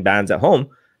 So I was doing bands at home,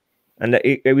 and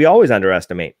we always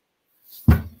underestimate.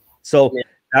 So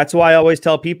that's why I always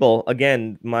tell people,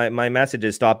 again, my message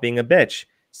is stop being a bitch.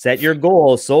 Set your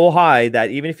goals so high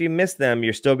that even if you miss them,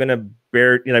 you're still going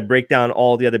to break down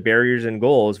all the other barriers and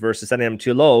goals versus setting them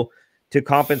too low to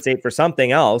compensate for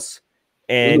something else.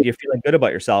 And you're feeling good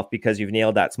about yourself because you've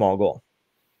nailed that small goal.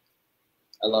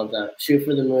 I love that. Shoot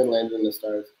for the moon, land in the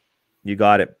stars. You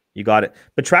got it.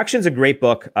 But Traction's a great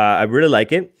book. I really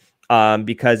like it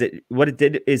because what it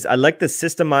did is I like the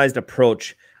systemized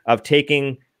approach of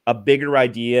taking a bigger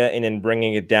idea and then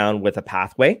bringing it down with a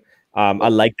pathway. I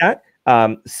like that.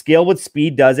 Scale with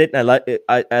Speed does it. And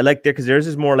I like there because theirs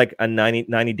is more like a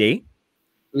 90 day.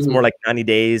 It's more like 90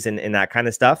 days and that kind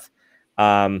of stuff.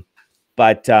 Yeah.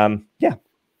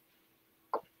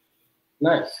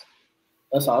 Nice.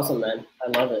 That's awesome, man.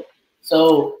 I love it.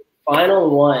 So final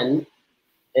one,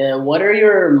 what are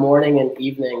your morning and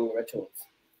evening rituals?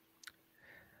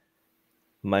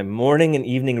 My morning and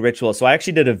evening ritual. So I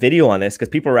actually did a video on this because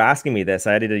people were asking me this.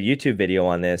 I did a YouTube video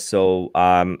on this. So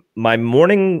my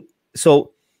morning,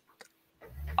 so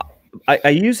I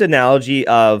use analogy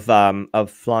of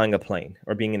flying a plane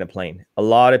or being in a plane. A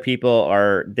lot of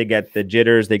people they get the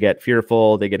jitters, they get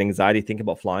fearful, they get anxiety thinking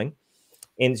about flying.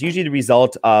 And it's usually the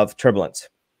result of turbulence.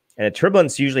 And a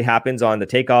turbulence usually happens on the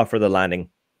takeoff or the landing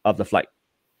of the flight.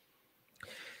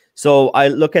 So I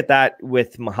look at that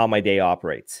with how my day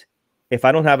operates. If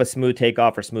I don't have a smooth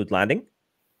takeoff or smooth landing,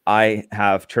 I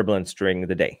have turbulence during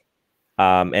the day.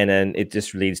 And then it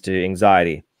just leads to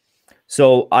anxiety.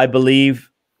 So I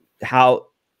believe how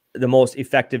the most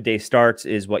effective day starts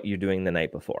is what you're doing the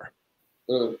night before.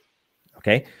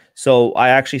 Okay. So I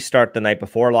actually start the night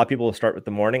before. A lot of people will start with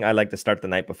the morning. I like to start the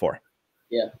night before.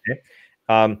 Yeah.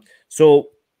 Okay. So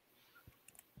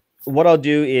what I'll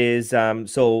do is,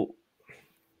 to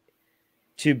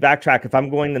backtrack, if I'm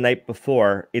going the night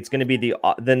before, it's going to be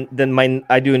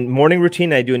I do a morning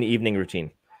routine. I do an evening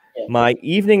routine. Yeah. My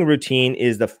evening routine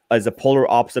is the polar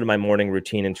opposite of my morning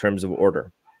routine in terms of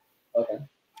order.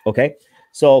 Okay.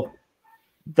 So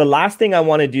the last thing I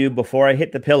want to do before I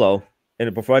hit the pillow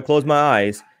and before I close my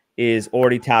eyes is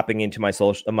already tapping into my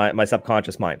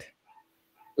subconscious mind.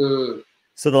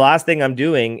 So the last thing I'm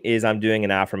doing is I'm doing an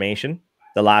affirmation.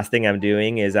 The last thing I'm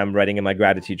doing is I'm writing in my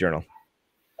gratitude journal.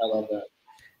 I love that.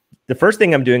 The first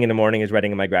thing I'm doing in the morning is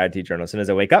writing in my gratitude journal as soon as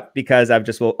I wake up, because I've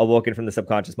just awoken from the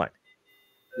subconscious mind.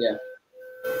 Yeah.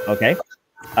 Okay.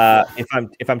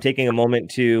 If I'm taking a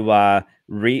moment to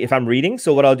read, if I'm reading,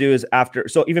 so what I'll do is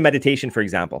so even meditation, for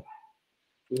example,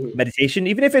 meditation,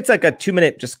 even if it's like a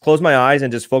 2-minute, just close my eyes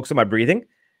and just focus on my breathing.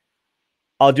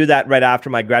 I'll do that right after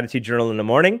my gratitude journal in the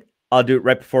morning. I'll do it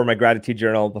right before my gratitude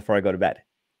journal before I go to bed.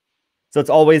 So it's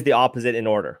always the opposite in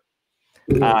order.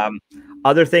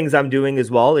 Other things I'm doing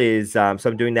as well is, so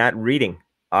I'm doing that reading.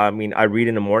 I read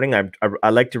in the morning. I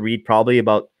like to read probably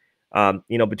about,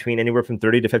 between anywhere from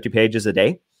 30 to 50 pages a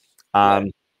day.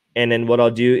 And then what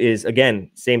I'll do is,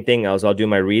 again, same thing. I'll do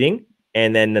my reading.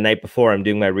 And then the night before, I'm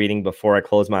doing my reading before I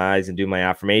close my eyes and do my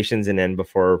affirmations. And then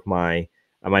before my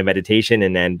meditation,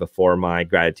 and then before my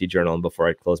gratitude journal and before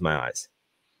I close my eyes.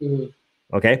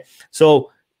 Okay.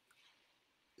 So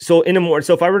in the morning,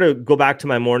 so if I were to go back to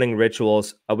my morning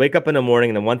rituals, I wake up in the morning,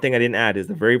 and the one thing I didn't add is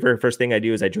the very, very first thing I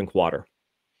do is I drink water.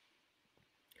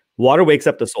 Water wakes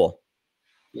up the soul.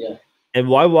 Yeah. And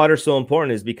why water is so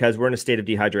important is because we're in a state of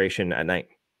dehydration at night.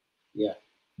 Yeah.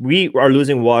 We are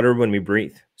losing water when we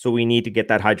breathe. So we need to get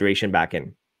that hydration back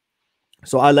in.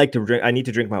 So I need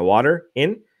to drink my water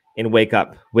in and wake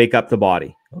up the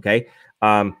body. Okay.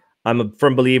 I'm a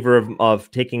firm believer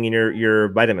of taking in your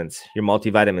vitamins, your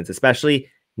multivitamins, especially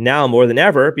now more than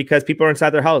ever, because people are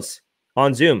inside their house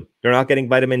on Zoom. They're not getting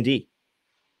vitamin D.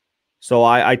 So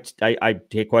I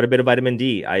take quite a bit of vitamin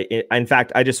D. In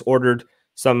fact, I just ordered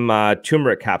some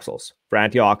turmeric capsules for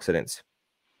antioxidants.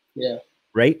 Yeah.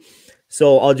 Right.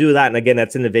 So I'll do that. And again,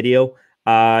 that's in the video.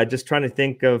 Just trying to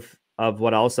think of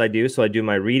what else I do. So I do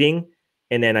my reading,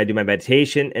 and then I do my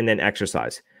meditation, and then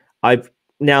exercise.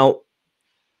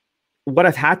 What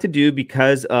I've had to do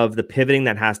because of the pivoting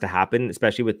that has to happen,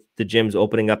 especially with the gyms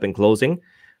opening up and closing,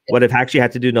 what I've actually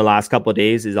had to do in the last couple of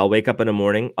days is I'll wake up in the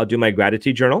morning, I'll do my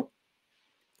gratitude journal.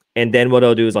 And then what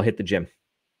I'll do is I'll hit the gym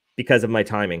because of my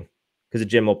timing, because the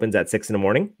gym opens at 6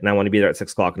 a.m. and I want to be there at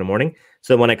 6 o'clock in the morning.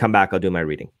 So when I come back, I'll do my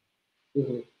reading.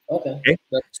 Okay.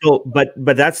 So, but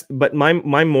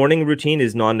my morning routine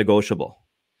is non-negotiable.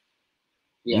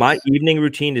 Yes. My evening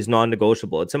routine is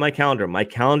non-negotiable. It's in my calendar.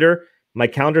 My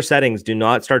calendar settings do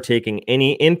not start taking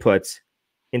any inputs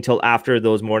until after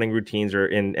those morning routines are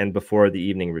in and before the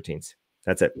evening routines.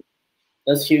 That's it.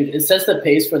 That's huge. It sets the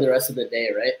pace for the rest of the day,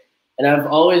 right? And I've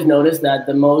always noticed that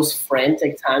the most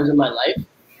frantic times in my life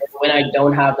is when I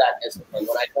don't have that discipline,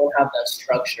 when I don't have that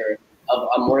structure of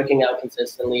I'm working out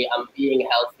consistently, I'm being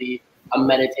healthy, I'm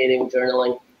meditating,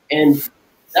 journaling. And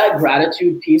that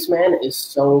gratitude piece, man, is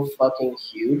so fucking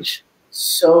huge.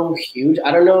 So huge.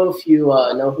 I don't know if you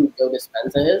know who Joe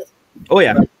Dispenza is. Oh,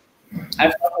 yeah.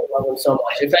 I fucking love him so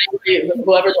much. If anybody,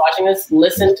 whoever's watching this,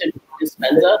 listen to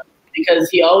Dispenza, because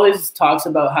he always talks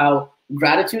about how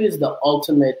gratitude is the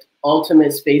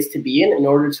ultimate space to be in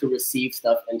order to receive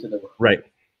stuff into the world. Right. You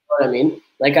know what I mean?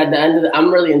 Like at the end of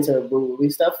I'm really into woo-woo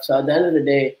stuff. So at the end of the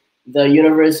day, the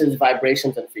universe is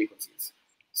vibrations and frequencies.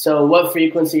 So what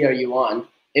frequency are you on?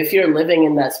 if you're living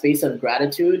in that space of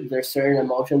gratitude, there's certain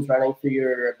emotions running through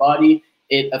your body.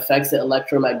 It affects the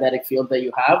electromagnetic field that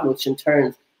you have, which in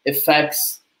turn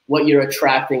affects what you're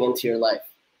attracting into your life.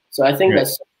 So I think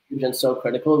that's so huge and so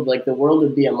critical. Like the world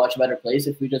would be a much better place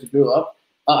if we just grew up.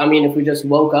 If we just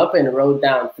woke up and wrote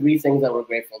down 3 things that we're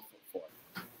grateful for.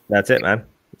 That's it, man.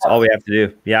 That's all we have to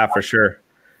do. Yeah, for sure.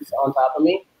 It's on top of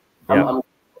me. You know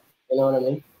what I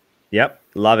mean? Yep.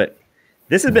 Love it.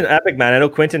 This has been epic, man. I know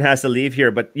Quentin has to leave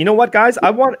here, but you know what, guys? I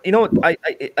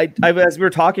as we were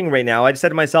talking right now, I just said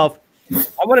to myself,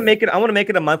 I want to make it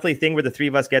a monthly thing where the 3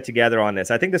 of us get together on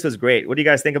this. I think this was great. What do you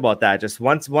guys think about that? Just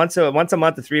once a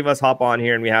month, the 3 of us hop on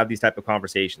here and we have these type of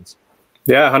conversations.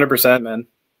 Yeah, 100%, man.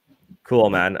 Cool,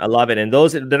 man. I love it. And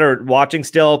those that are watching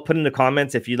still, put in the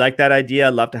comments if you like that idea.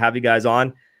 I'd love to have you guys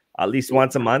on at least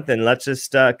once a month, and let's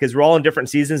just because we're all in different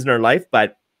seasons in our life,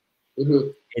 but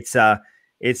this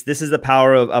is the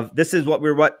power of this is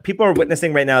what people are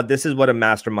witnessing right now. This is what a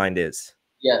mastermind is.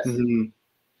 Yes.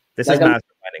 This is masterminding.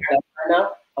 Right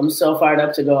now, I'm so fired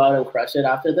up to go out and crush it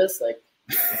after this.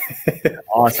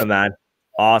 Awesome, man.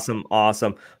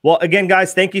 Awesome. Well, again,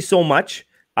 guys, thank you so much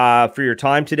for your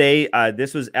time today.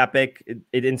 This was epic.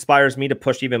 It inspires me to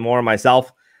push even more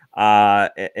myself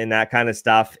and that kind of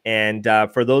stuff. And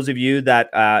for those of you that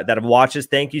have watched this,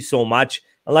 thank you so much.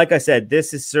 And like I said,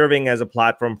 this is serving as a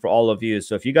platform for all of you.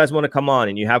 So if you guys want to come on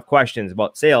and you have questions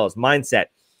about sales, mindset,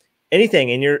 anything,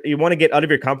 and you want to get out of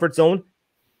your comfort zone,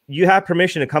 you have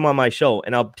permission to come on my show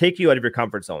and I'll take you out of your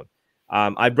comfort zone.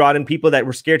 I brought in people that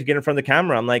were scared to get in front of the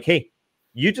camera. I'm like, hey,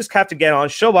 you just have to get on,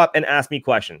 show up and ask me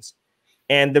questions.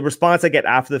 And the response I get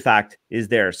after the fact is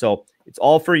there. So it's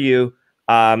all for you.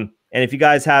 And if you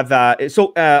guys have,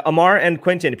 Amar and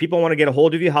Quentin, if people want to get a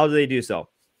hold of you, how do they do so?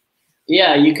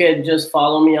 Yeah, you could just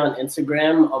follow me on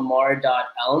Instagram,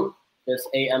 amar.elm, just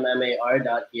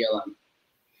AMMAR.ELM.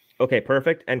 Okay,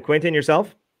 perfect. And Quentin,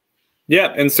 yourself?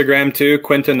 Yeah, Instagram too,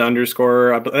 Quentin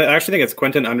 _ I actually think it's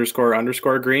Quentin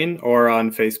 _ Green, or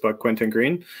on Facebook, Quentin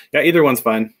Green. Yeah, either one's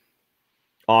fine.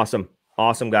 Awesome,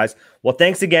 guys. Well,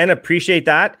 thanks again. Appreciate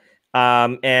that.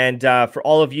 And for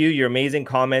all of you, your amazing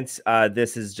comments.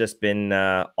 This has just been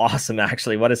awesome,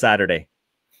 actually. What a Saturday.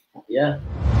 Yeah.